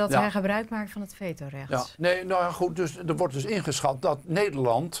voorstellen dat hij gebruik maakt van het vetorecht. Ja. Nee, goed, dus er wordt dus ingeschat dat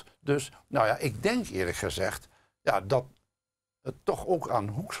Nederland dus... ik denk eerlijk gezegd, dat het toch ook aan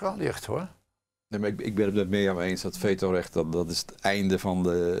Hoekstra ligt, hoor. Nee, maar ik ben het met Miriam eens, dat vetorecht, dat is het einde van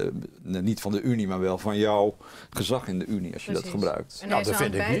niet van de Unie, maar wel van jouw gezag in de Unie, als je dat gebruikt. En hij is aan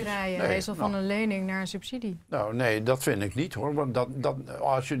het bijdraaien, hij is al van een lening naar een subsidie. Nee, dat vind ik niet, hoor. Want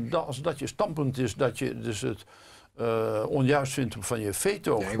als dat je standpunt is, dat je dus het onjuist vindt om van je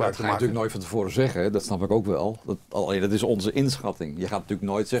veto gebruik te maken. Dat ga je natuurlijk nooit van tevoren zeggen, dat snap ik ook wel. Alleen dat is onze inschatting. Je gaat natuurlijk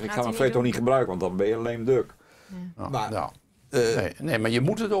nooit zeggen, ik ga mijn veto niet gebruiken, want dan ben je alleen duk. Nee, maar je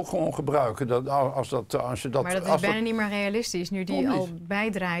moet het ook gewoon gebruiken. Maar dat is bijna niet meer realistisch, nu die al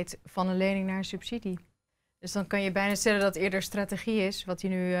bijdraait van een lening naar een subsidie. Dus dan kan je bijna stellen dat het eerder strategie is, wat hij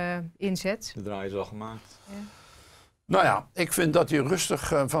nu inzet. De draai is al gemaakt. Ik vind dat hij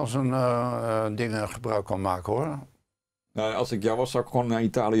rustig van zijn dingen gebruik kan maken, hoor. Nou, als ik jou was, zou ik gewoon naar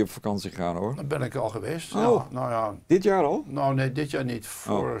Italië op vakantie gaan, hoor. Dan ben ik al geweest. Dit jaar al? Nee, dit jaar niet.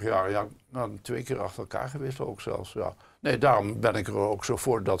 Vorig jaar, 2 keer achter elkaar geweest ook zelfs, Nee, daarom ben ik er ook zo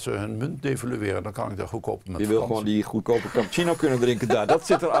voor dat ze hun munt devalueren. Dan kan ik daar goedkoop met Je wil gewoon die goedkope cappuccino kunnen drinken daar. Dat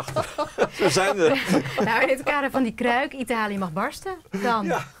zit erachter. We zijn er. In het kader van die kruik, Italië mag barsten,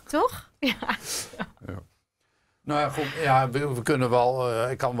 dan. Toch? Ja. Nou ja, goed, ja, we kunnen wel,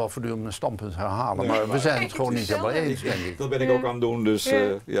 ik kan wel voortdurend mijn standpunt herhalen, maar we zijn het gewoon niet helemaal eens, denk ik. Dat ben ik ook aan het doen, dus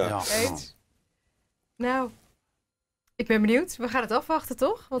ja. Nou, ik ben benieuwd. We gaan het afwachten,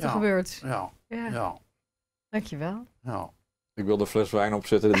 toch? Wat er gebeurt. Ja. Dankjewel. Ja. Ik wil de fles wijn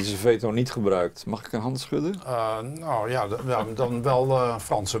opzetten, die zijn veto niet gebruikt. Mag ik een hand schudden? Nou ja, dan wel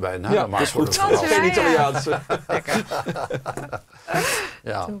Franse wijn. Hè? Ja, dat is goed. Geen Italiaanse. Lekker.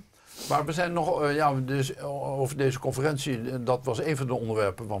 Ja. Maar we zijn nog, dus over deze conferentie, dat was een van de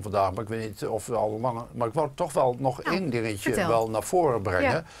onderwerpen van vandaag. Maar ik weet niet of we al lang. Maar ik wou toch wel nog één dingetje wel naar voren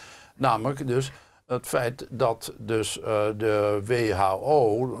brengen. Ja. Namelijk dus het feit dat dus de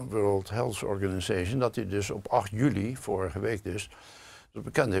WHO, World Health Organization, dat die dus op 8 juli, vorige week dus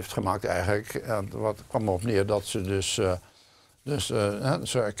bekend heeft gemaakt eigenlijk. Wat kwam erop neer dat ze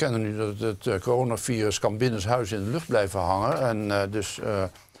ze erkennen nu dat het coronavirus kan binnenshuis in de lucht blijven hangen. En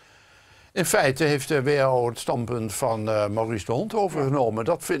in feite heeft de WHO het standpunt van Maurice de Hond overgenomen.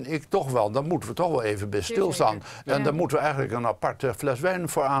 Dat vind ik toch wel, daar moeten we toch wel even bij stilstaan. En daar moeten we eigenlijk een aparte fles wijn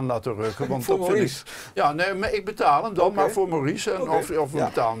voor aan laten rukken. Want voor dat Maurice? vind ik, ja, nee, maar ik betaal hem dan maar voor Maurice. En of we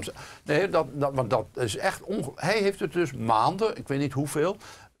betalen hem. Nee, want dat is echt hij heeft het dus maanden, ik weet niet hoeveel,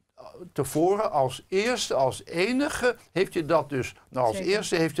 tevoren als eerste, als enige heeft hij dat dus, als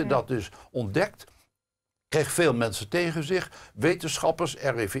eerste heeft hij dat dus ontdekt. Kreeg veel mensen tegen zich, wetenschappers,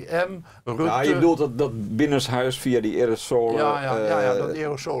 RIVM, Rutte. Ja, je bedoelt dat binnenshuis via die aerosolen... Ja, dat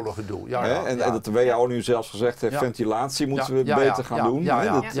aerosolen gedoe. En dat de WHO nu zelfs gezegd heeft, ventilatie moeten we beter gaan doen. Nou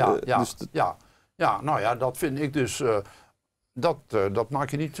ja, dat vind ik dus... Dat maak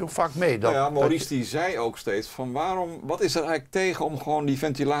je niet zo vaak mee. Maurice die zei ook steeds van wat is er eigenlijk tegen om gewoon die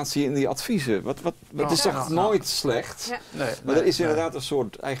ventilatie in die adviezen? Dat is toch nooit slecht? Ja. Maar er is inderdaad een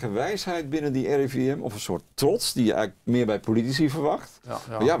soort eigen wijsheid binnen die RIVM of een soort trots die je eigenlijk meer bij politici verwacht.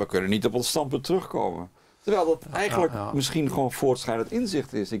 Maar we kunnen niet op ons standpunt terugkomen. Terwijl dat eigenlijk misschien gewoon voortschrijdend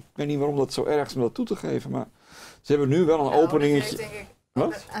inzicht is. Ik weet niet waarom dat zo erg is om dat toe te geven, maar ze hebben nu wel een openingetje. Dat heeft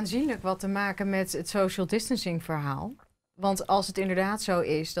denk ik aanzienlijk wat te maken met het social distancing verhaal. Want als het inderdaad zo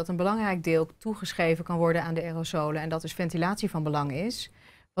is dat een belangrijk deel toegeschreven kan worden aan de aerosolen en dat dus ventilatie van belang is,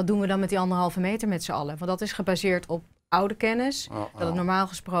 wat doen we dan met die 1,5 meter met z'n allen? Want dat is gebaseerd op oude kennis, dat het normaal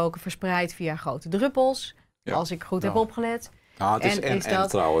gesproken verspreidt via grote druppels, als ik goed heb opgelet. Het is en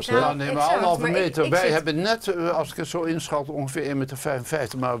trouwens. Maar 1,5 meter. Wij hebben net, als ik het zo inschat, ongeveer 1,55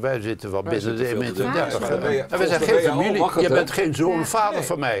 meter, maar wij zitten wel binnen de 1,30 meter. En we zijn geen familie, je bent geen zoon of vader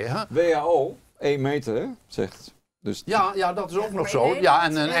van mij. Hè? WHO, 1 meter, zegt. Dus ja, dat is ook nog zo. Ja,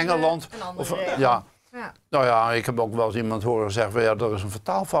 en in Engeland. Nou ja, ik heb ook wel eens iemand horen zeggen, er is een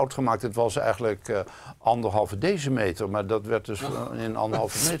vertaalfout gemaakt. Het was eigenlijk 1,5 decimeter, maar dat werd dus in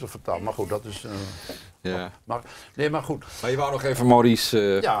 1,5 meter vertaald. Maar goed, dat is... maar goed. Maar je wou nog even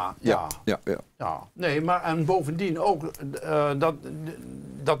Maurice... Ja. Nee, maar en bovendien ook,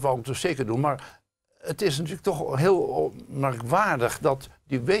 dat wou ik dus zeker doen, maar... Het is natuurlijk toch heel merkwaardig dat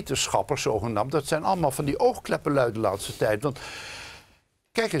die wetenschappers zogenaamd, dat zijn allemaal van die oogkleppenlui de laatste tijd. Want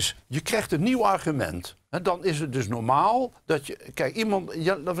kijk eens, je krijgt een nieuw argument. En dan is het dus normaal dat je, kijk, iemand,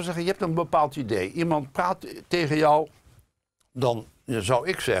 laten we zeggen, je hebt een bepaald idee. Iemand praat tegen jou, dan zou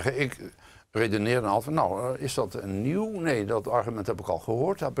ik zeggen, ik redeneer dan altijd, is dat een nieuw? Nee, dat argument heb ik al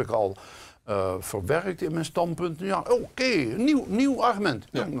gehoord, heb ik al verwerkt in mijn standpunt. Ja, oké, nieuw argument.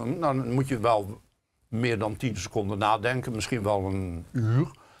 Ja. Dan moet je wel meer dan 10 seconden nadenken, misschien wel een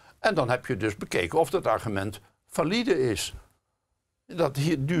uur. En dan heb je dus bekeken of dat argument valide is. Dat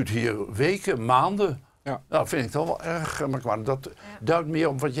duurt hier weken, maanden. Ja. Dat vind ik toch wel erg merkwaardig. Dat duidt meer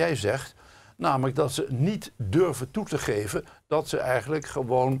op wat jij zegt. Namelijk dat ze niet durven toe te geven dat ze eigenlijk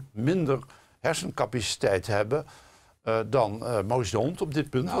gewoon minder hersencapaciteit hebben dan Maurice de Hond op dit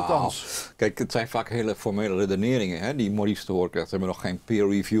punt althans. Kijk, het zijn vaak hele formele redeneringen hè, die Maurice te horen krijgt. Ze hebben nog geen peer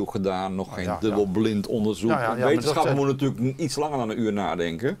review gedaan, nog geen dubbelblind onderzoek. Wetenschappers moeten natuurlijk iets langer dan een uur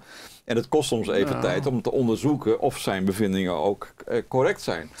nadenken. En het kost soms even tijd om te onderzoeken of zijn bevindingen ook correct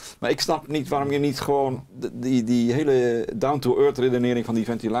zijn. Maar ik snap niet waarom je niet gewoon die hele down-to-earth redenering van die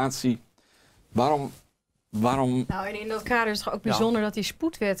ventilatie... Waarom? Nou, en in dat kader is het toch ook bijzonder dat die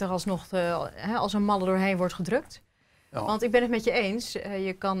spoedwet er alsnog als een malle doorheen wordt gedrukt. Ja. Want ik ben het met je eens,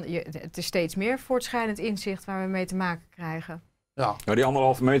 het is steeds meer voortschrijdend inzicht waar we mee te maken krijgen. Ja.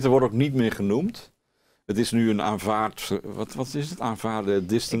 Die 1,5 meter wordt ook niet meer genoemd. Het is nu een aanvaard, wat is het? Aanvaarde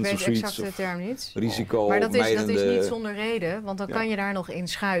distance of zoiets? Ik weet exact de term niet. Risico. Maar dat is niet zonder reden, want dan kan je daar nog in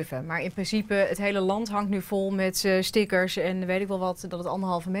schuiven. Maar in principe, het hele land hangt nu vol met stickers en weet ik wel wat, dat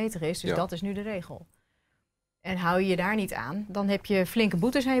het 1,5 meter is. Dus dat is nu de regel. En hou je je daar niet aan, dan heb je flinke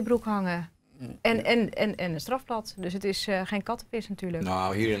boetes aan je broek hangen. En een strafblad. Dus het is geen kattenpis natuurlijk.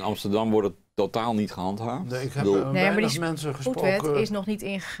 Nou, hier in Amsterdam wordt het totaal niet gehandhaafd. Nee, ik heb maar die mensen spoedwet gesproken. is nog niet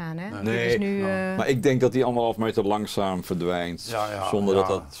ingegaan, hè? Nee. Dit is nu, Maar ik denk dat die 1,5 meter langzaam verdwijnt. Zonder dat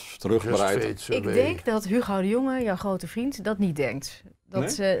dat terugbereidt. Ik denk dat Hugo de Jonge, jouw grote vriend, dat niet denkt.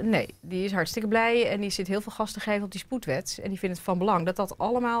 Nee, die is hartstikke blij en die zit heel veel gas te geven op die spoedwet. En die vindt het van belang dat dat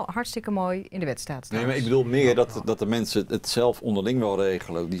allemaal hartstikke mooi in de wet staat. Nee, maar ik bedoel meer dat de mensen het zelf onderling wel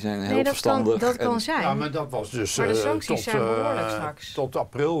regelen. Die zijn heel verstandig. Dat kan zijn. Ja, maar dat was dus maar de sancties zijn behoorlijk straks. Tot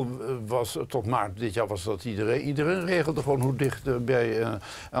april, tot maart dit jaar was dat iedereen regelde gewoon hoe dicht bij.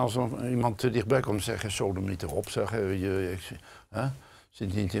 Als iemand te dichtbij komt zeggen, zo hem niet erop zeggen.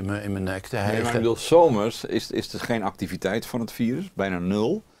 Zit niet in mijn nek te hijgen. Nee, maar ik bedoel, zomers is er geen activiteit van het virus, bijna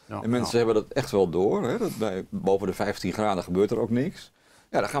 0. Ja, en mensen hebben dat echt wel door. Hè? Dat boven de 15 graden gebeurt er ook niks.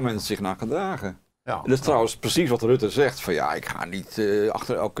 Ja, daar gaan mensen zich naar gedragen. Ja, en dat is trouwens precies wat Rutte zegt. Van ja, ik ga niet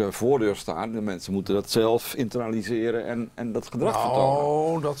achter elke voordeur staan. De mensen moeten dat zelf internaliseren en dat gedrag vertonen.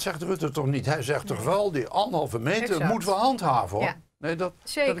 Oh, dat zegt Rutte toch niet? Hij zegt toch wel, die 1,5 meter moeten we handhaven, hoor. Ja. Nee,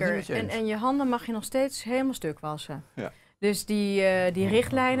 zeker. En je handen mag je nog steeds helemaal stuk wassen. Ja. Dus die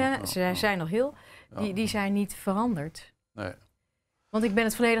richtlijnen, ze zijn nog heel, die zijn niet veranderd. Nee. Want ik ben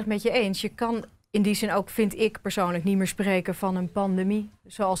het volledig met je eens. Je kan in die zin ook, vind ik persoonlijk, niet meer spreken van een pandemie.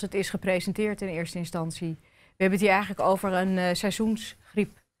 Zoals het is gepresenteerd in eerste instantie. We hebben het hier eigenlijk over een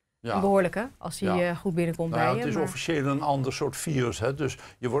seizoensgriep. Ja. Een behoorlijke, als die goed binnenkomt bij je. Het is officieel een ander soort virus. Hè? Dus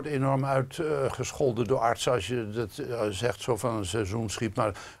je wordt enorm uitgescholden door artsen als je dat zegt zo van een seizoensgriep.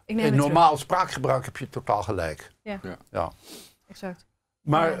 Maar in normaal spraakgebruik heb je totaal gelijk. Ja. Exact.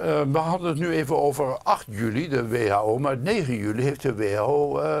 Maar we hadden het nu even over 8 juli, de WHO. Maar 9 juli heeft de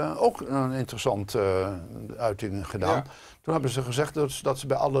WHO ook een interessante uiting gedaan. Ja. Toen hebben ze gezegd dat ze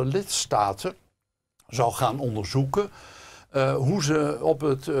bij alle lidstaten zou gaan onderzoeken hoe ze op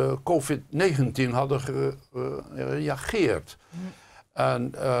het COVID-19 hadden gereageerd.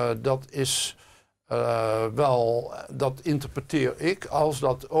 En dat is dat interpreteer ik als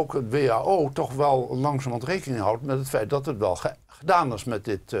dat ook het WHO toch wel langzamerhand rekening houdt met het feit dat het wel gedaan is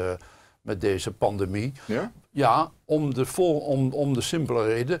met deze pandemie. Ja? Ja, om de simpele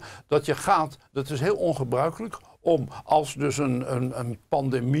reden dat je gaat, dat is heel ongebruikelijk, om als dus een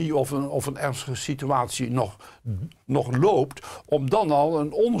pandemie of een ernstige situatie nog loopt, om dan al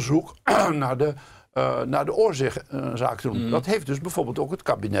een onderzoek naar de oorzaak te doen. Dat heeft dus bijvoorbeeld ook het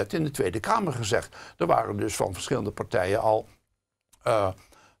kabinet in de Tweede Kamer gezegd. Er waren dus van verschillende partijen al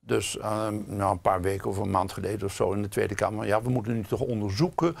een paar weken of een maand geleden of zo in de Tweede Kamer. Ja, we moeten nu toch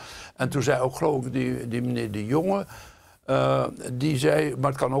onderzoeken. En toen zei ook geloof ik die meneer De Jonge, die zei, maar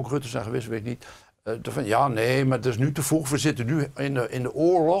het kan ook Rutte zijn geweest, weet ik niet. Van ja, nee, maar het is nu te vroeg. We zitten nu in de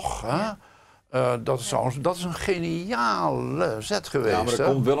oorlog. Hè? Dat is een geniale zet geweest. Ja, maar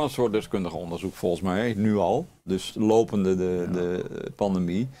er komt wel een soort deskundig onderzoek volgens mij, nu al. Dus lopende de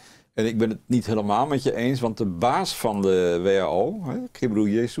pandemie. En ik ben het niet helemaal met je eens, want de baas van de WHO,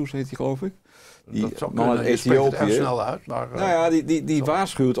 Ghebreyesus heet hij geloof ik. Die man uit Ethiopië. Er snel uit, maar, die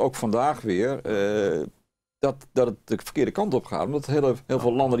waarschuwt ook vandaag weer dat het de verkeerde kant op gaat. Omdat heel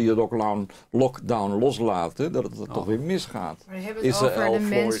veel landen die dat lockdown loslaten, dat het toch weer misgaat. Maar we hebben het over de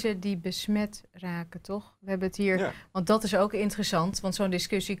mensen die besmet raken, toch? We hebben het hier, want dat is ook interessant, want zo'n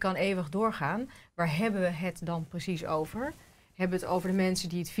discussie kan eeuwig doorgaan. Waar hebben we het dan precies over? Hebben we het over de mensen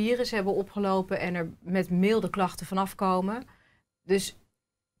die het virus hebben opgelopen en er met milde klachten vanaf komen? Dus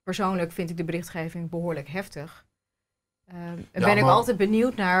persoonlijk vind ik de berichtgeving behoorlijk heftig. Ben ik altijd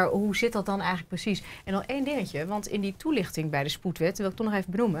benieuwd naar hoe zit dat dan eigenlijk precies. En nog één dingetje, want in die toelichting bij de spoedwet, dat wil ik toch nog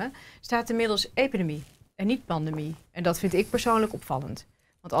even benoemen, staat inmiddels epidemie en niet pandemie. En dat vind ik persoonlijk opvallend.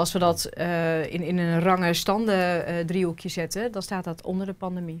 Want als we dat in een rangen-standen driehoekje zetten, dan staat dat onder de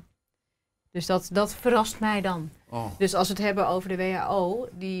pandemie. Dus dat verrast mij dan. Oh. Dus als we het hebben over de WHO,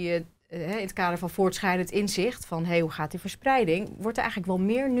 die in het kader van voortschrijdend inzicht, van hoe gaat die verspreiding, wordt er eigenlijk wel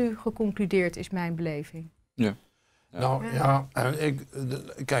meer nu geconcludeerd, is mijn beleving. Ja. Ja. Nou ja,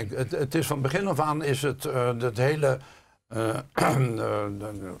 kijk, het is van begin af aan is het hele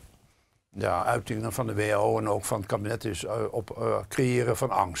uitingen van de WHO en ook van het kabinet is op creëren van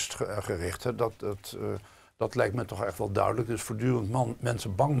angst gericht. Hè. Dat lijkt me toch echt wel duidelijk. Dus voortdurend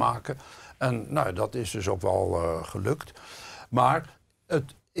mensen bang maken. En nou, dat is dus ook wel gelukt. Maar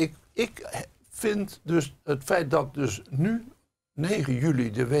ik vind dus het feit dat dus nu 9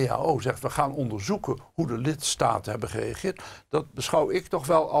 juli de WHO zegt we gaan onderzoeken hoe de lidstaten hebben gereageerd. Dat beschouw ik toch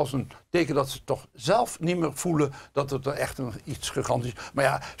wel als een teken dat ze toch zelf niet meer voelen dat het er echt iets gigantisch is. Maar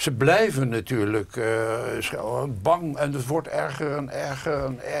ja, ze blijven natuurlijk bang en het wordt erger en erger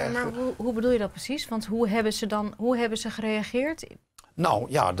en erger. Maar hoe bedoel je dat precies? Want hoe hebben ze gereageerd? Nou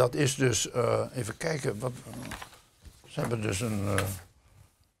ja, dat is dus, even kijken, ze hebben dus een...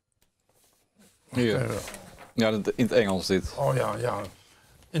 Hier. Ja, in het Engels dit. Oh ja.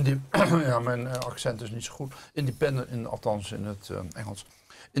 Ja, mijn accent is niet zo goed. Althans in het Engels.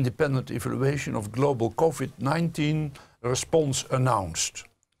 Independent Evaluation of Global COVID-19 Response Announced.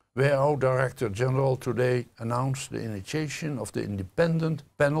 WHO Director General today announced the initiation of the Independent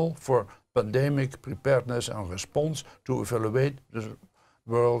Panel for Pandemic Preparedness and Response to evaluate the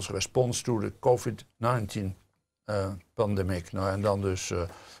world's response to the COVID-19 pandemic. Nou, en dan dus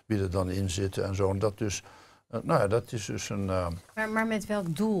wie er dan in zit en zo. En dat dus... dat is dus een... Maar met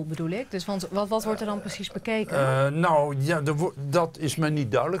welk doel bedoel ik? Dus, want wat wordt er dan precies bekeken? Nou ja, dat is mij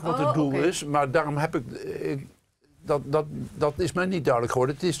niet duidelijk wat het doel is. Maar daarom heb ik... Dat is mij niet duidelijk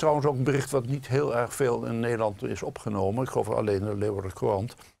geworden. Het is trouwens ook een bericht wat niet heel erg veel in Nederland is opgenomen. Ik geloof alleen de Leeuwarden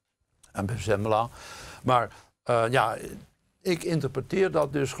Courant en bij Zembla. Maar ik interpreteer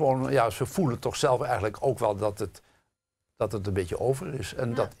dat dus gewoon... Ja, ze voelen toch zelf eigenlijk ook wel dat het een beetje over is.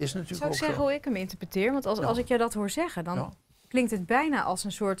 En dat is natuurlijk ook zo. Zou ik zeggen hoe ik hem interpreteer? Want als ik je dat hoor zeggen, dan klinkt het bijna als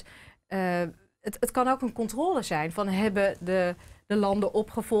een soort... Het kan ook een controle zijn van hebben de landen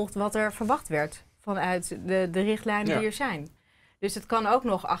opgevolgd wat er verwacht werd vanuit de richtlijnen die er zijn. Dus het kan ook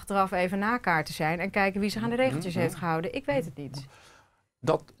nog achteraf even nakaarten zijn en kijken wie zich aan de regeltjes heeft gehouden. Ik weet het niet.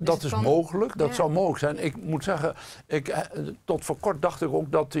 Dat is mogelijk, dat zou mogelijk zijn. Ik moet zeggen, tot voor kort dacht ik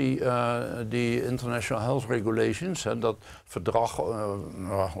ook dat die International Health Regulations, dat verdrag,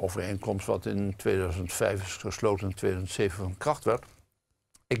 overeenkomst wat in 2005 is gesloten en in 2007 van kracht werd.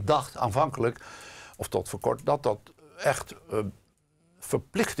 Ik dacht aanvankelijk, of tot voor kort, dat echt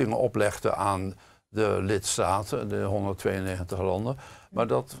verplichtingen oplegde aan de lidstaten, de 192 landen. Maar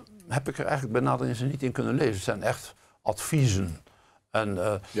dat heb ik er eigenlijk bij nader inzien niet in kunnen lezen. Het zijn echt adviezen.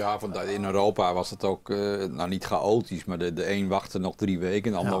 En, in Europa was het ook niet chaotisch, maar de een wachtte nog 3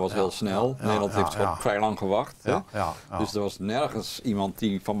 weken, de ander was heel snel. Nederland heeft gewoon vrij lang gewacht. Dus er was nergens iemand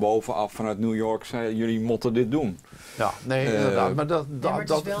die van bovenaf vanuit New York zei, jullie moeten dit doen. Ja, nee, inderdaad. Maar maar het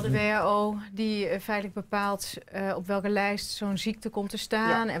is wel de WHO die feitelijk bepaalt op welke lijst zo'n ziekte komt te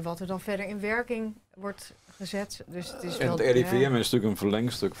staan en wat er dan verder in werking wordt gezet. Dus het is en het RIVM is natuurlijk een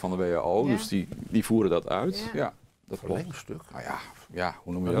verlengstuk van de WHO, dus die voeren dat uit. Ja. Dat verlengstuk? Nou ja,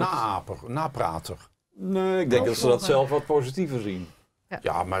 hoe noem je dat? Naprater. Nee, ik denk dat ze dat zelf wat positiever zien.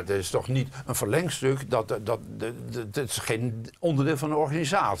 Ja, maar het is toch niet een verlengstuk, dat is geen onderdeel van de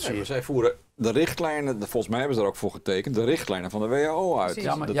organisatie. Nee, maar zij voeren de richtlijnen, volgens mij hebben ze er ook voor getekend, de richtlijnen van de WHO uit.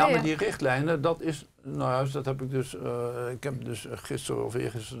 Ja, maar die richtlijnen, dat is, dat heb ik dus, ik heb dus gisteren of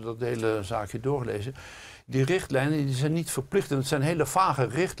eergisteren dat hele zaakje doorgelezen. Die richtlijnen die zijn niet verplichtend, het zijn hele vage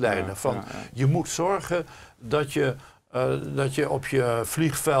richtlijnen. Je moet zorgen dat je op je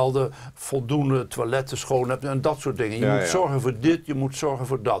vliegvelden voldoende toiletten schoon hebt en dat soort dingen. Je moet zorgen voor dit, je moet zorgen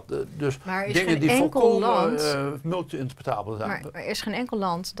voor dat. Dus dingen die volkomen multi-interpretabel zijn. Maar er is geen enkel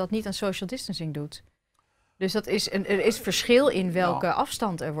land dat niet aan social distancing doet. Dus er is verschil in welke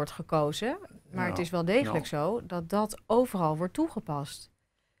afstand er wordt gekozen. Maar het is wel degelijk zo dat overal wordt toegepast.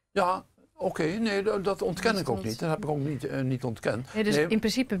 Ja. Oké, nee, dat ontken ik ook niet. Dat heb ik ook niet ontkend. Ja, dus in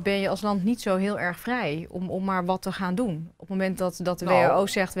principe ben je als land niet zo heel erg vrij om maar wat te gaan doen. Op het moment dat de WHO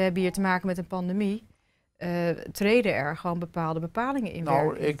zegt, we hebben hier te maken met een pandemie, treden er gewoon bepaalde bepalingen in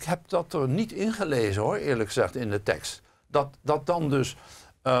werking. Nou, ik heb dat er niet ingelezen hoor, eerlijk gezegd, in de tekst. Dat dan dus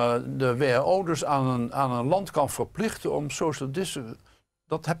de WHO dus aan een land kan verplichten om social distancing.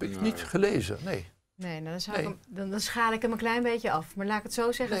 Dat heb ik niet gelezen, nee. Nee, dan schaal ik hem een klein beetje af. Maar laat ik het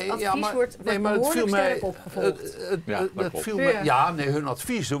zo zeggen, het advies wordt behoorlijk sterk opgevolgd. Hun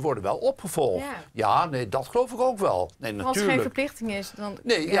adviezen worden wel opgevolgd. Ja, nee, dat geloof ik ook wel. Nee, natuurlijk. Als het geen verplichting is, dan...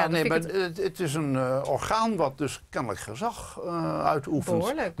 Het is een orgaan wat dus kennelijk gezag uitoefent.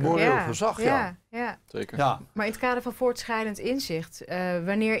 Behoorlijk. Moreel gezag, ja. Zeker. Ja. Maar in het kader van voortschrijdend inzicht,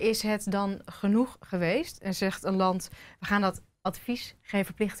 wanneer is het dan genoeg geweest? En zegt een land, we gaan dat advies, geen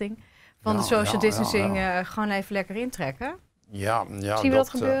verplichting... van de social distancing gewoon even lekker intrekken. Ja, zien we dat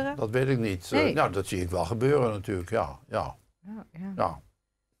gebeuren? Dat weet ik niet. Nee. Dat zie ik wel gebeuren natuurlijk,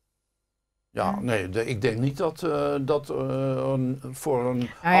 nee, ik denk niet dat voor een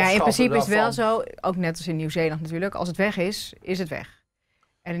in principe is het wel zo, ook net als in Nieuw-Zeeland natuurlijk, als het weg is, is het weg.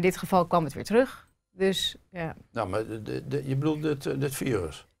 En in dit geval kwam het weer terug. Dus ja. Nou, maar je bedoelt dit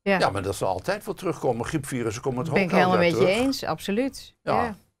virus? Ja, maar dat zal altijd wel terugkomen. Griepvirussen komen er ook altijd terug. Ben ik helemaal met je eens, absoluut.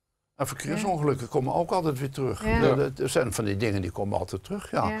 Ja. En verkeersongelukken komen ook altijd weer terug. Er zijn van die dingen die komen altijd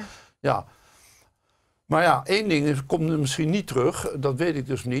terug. Ja. Maar één ding komt er misschien niet terug, dat weet ik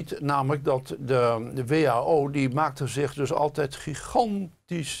dus niet. Namelijk dat de WHO, die maakte zich dus altijd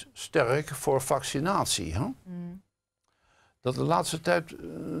gigantisch sterk voor vaccinatie. Hè? Dat de laatste tijd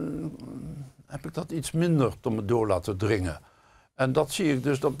heb ik dat iets minder tot me door laten dringen. En dat zie ik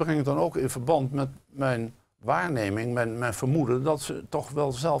dus, dat breng ik dan ook in verband met mijn waarneming, mijn vermoeden, dat ze toch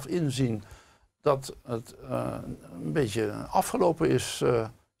wel zelf inzien dat het een beetje afgelopen is.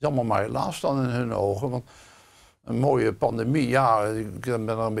 Jammer maar helaas dan in hun ogen. Want een mooie pandemie, ja, ik ben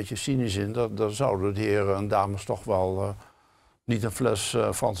er een beetje cynisch in. Daar zouden de heren en dames toch wel niet een fles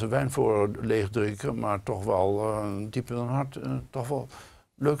Franse wijn voor leeg drinken, maar toch wel diep in hun hart toch wel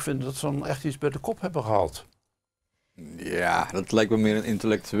leuk vinden dat ze dan echt iets bij de kop hebben gehad. Ja, dat lijkt me meer een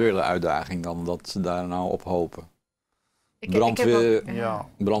intellectuele uitdaging dan dat ze daar nou op hopen.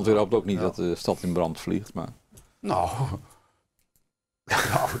 Brandweer hoopt ook niet dat de stad in brand vliegt, maar... Nou,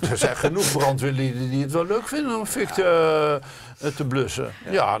 er zijn genoeg brandweerlieden die het wel leuk vinden om fik te blussen.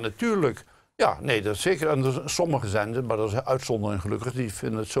 Ja, natuurlijk. Ja, nee, dat is zeker. En sommigen zijn, maar dat is uitzondering gelukkig, die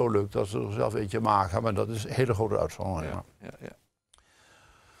vinden het zo leuk dat ze er zelf eentje maken. Maar dat is een hele grote uitzondering. Ja.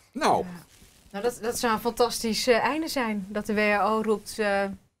 Nou... Nou, dat zou een fantastisch einde zijn. Dat de WHO roept,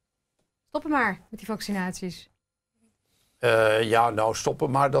 stoppen maar met die vaccinaties.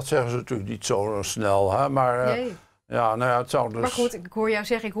 Stoppen maar. Dat zeggen ze natuurlijk niet zo snel. Hè? Maar, nee. Het zou dus... Maar goed, ik hoor jou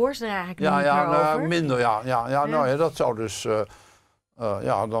zeggen, ik hoor ze er eigenlijk niet meer over. Minder, dat zou dus... dan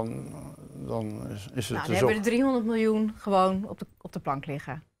is het nou, dus dan hebben we 300 miljoen gewoon op de plank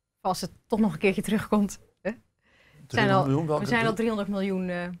liggen. Als het toch nog een keertje terugkomt. Hè? We zijn al 300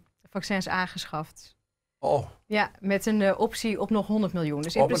 miljoen... vaccins aangeschaft. Oh. Ja, met een optie op nog 100 miljoen.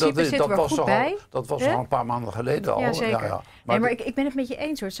 Dus in principe zitten we er goed bij. Dat was al een paar maanden geleden al. Ja, zeker. Ja. Maar ik ben het met je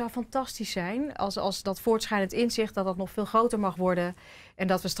eens hoor. Het zou fantastisch zijn als dat voortschrijdend inzicht dat nog veel groter mag worden. En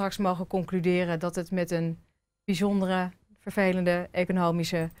dat we straks mogen concluderen dat het met een bijzondere, vervelende,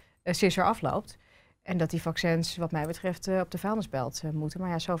 economische sisser afloopt. En dat die vaccins wat mij betreft op de vuilnisbelt moeten. Maar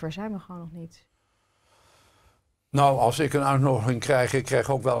ja, zover zijn we gewoon nog niet. Nou, als ik een uitnodiging krijg, ik krijg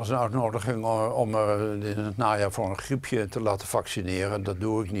ook wel eens een uitnodiging om in het najaar voor een griepje te laten vaccineren. Dat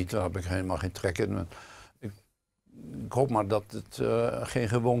doe ik niet, daar heb ik helemaal geen trek in. Ik hoop maar dat het geen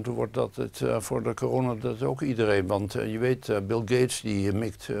gewoonte wordt dat het voor de corona, dat ook iedereen. Want je weet, Bill Gates die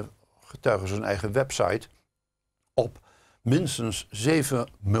mikt getuige zijn eigen website op minstens 7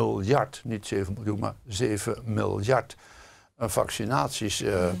 miljard, niet 7 miljoen, maar 7 miljard vaccinaties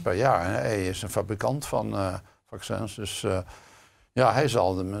per jaar. En hij is een fabrikant van... vaccins. Dus hij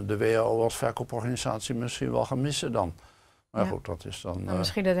zal de WHO als verkooporganisatie misschien wel gaan missen dan. Maar goed, dat is dan...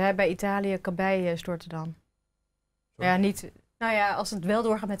 misschien dat hij bij Italië kan bijstorten dan. Ja, niet... Nou ja, als het wel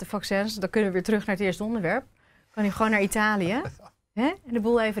doorgaat met de vaccins, dan kunnen we weer terug naar het eerste onderwerp. Kan hij gewoon naar Italië hè? En de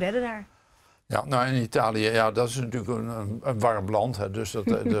boel even redden daar. Ja, nou in Italië, dat is natuurlijk een warm land. Hè, dus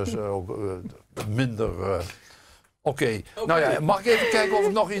dat is ook minder... Oké. Nou ja, mag ik even kijken of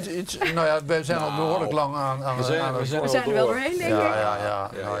ik nog iets... Nou ja, wij zijn al behoorlijk lang aan we zijn er wel doorheen, denk ik.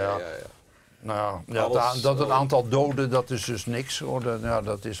 Dat het aantal doden, dat is dus niks. Hoor.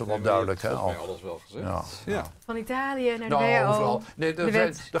 Dat is wel duidelijk. Dat is alles wel gezegd. Ja. Van Italië naar de WHO. Overal. Nee,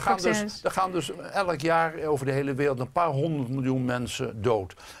 er gaan dus elk jaar over de hele wereld een paar 100 miljoen mensen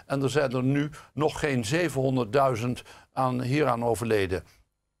dood. En er zijn er nu nog geen 700.000 hieraan overleden.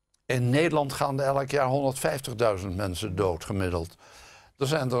 In Nederland gaan er elk jaar 150.000 mensen dood gemiddeld. Er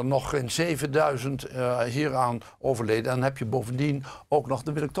zijn er nog geen 7.000 hieraan overleden. En dan heb je bovendien ook nog,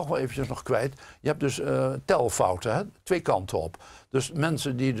 dat wil ik toch wel eventjes nog kwijt. Je hebt dus telfouten, hè? Twee kanten op. Dus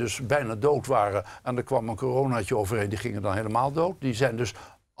mensen die dus bijna dood waren en er kwam een coronaatje overheen, die gingen dan helemaal dood. Die zijn dus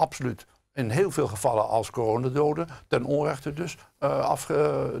absoluut in heel veel gevallen als coronadoden, ten onrechte dus,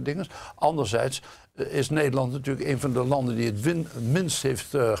 afgedingerd. Anderzijds is Nederland natuurlijk een van de landen die het minst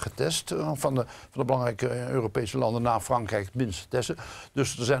heeft getest. Van de belangrijke Europese landen na Frankrijk het minst testen.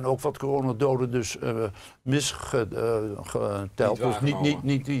 Dus er zijn ook wat coronadoden dus misgeteld. Dus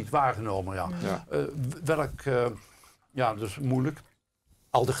niet waargenomen. Ja. Dus moeilijk.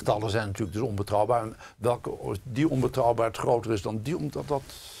 Al die getallen zijn natuurlijk dus onbetrouwbaar. En welke die onbetrouwbaarheid groter is dan die, omdat dat...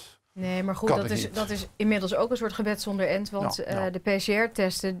 Nee, maar goed, dat is inmiddels ook een soort gebed zonder end. Want de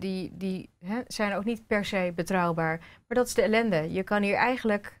PCR-testen die zijn ook niet per se betrouwbaar. Maar dat is de ellende. Je kan hier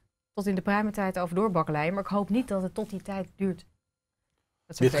eigenlijk tot in de pruimentijd over doorbakkeleien. Maar ik hoop niet dat het tot die tijd duurt.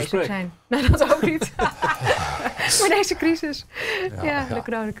 Dat zou vreselijk zijn. Nou, dat ook niet. Maar deze crisis. De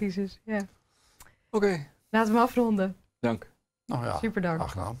coronacrisis. Ja. Oké. Laten we hem afronden. Dank. Nou ja, super dank.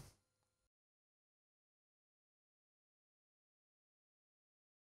 Graag gedaan.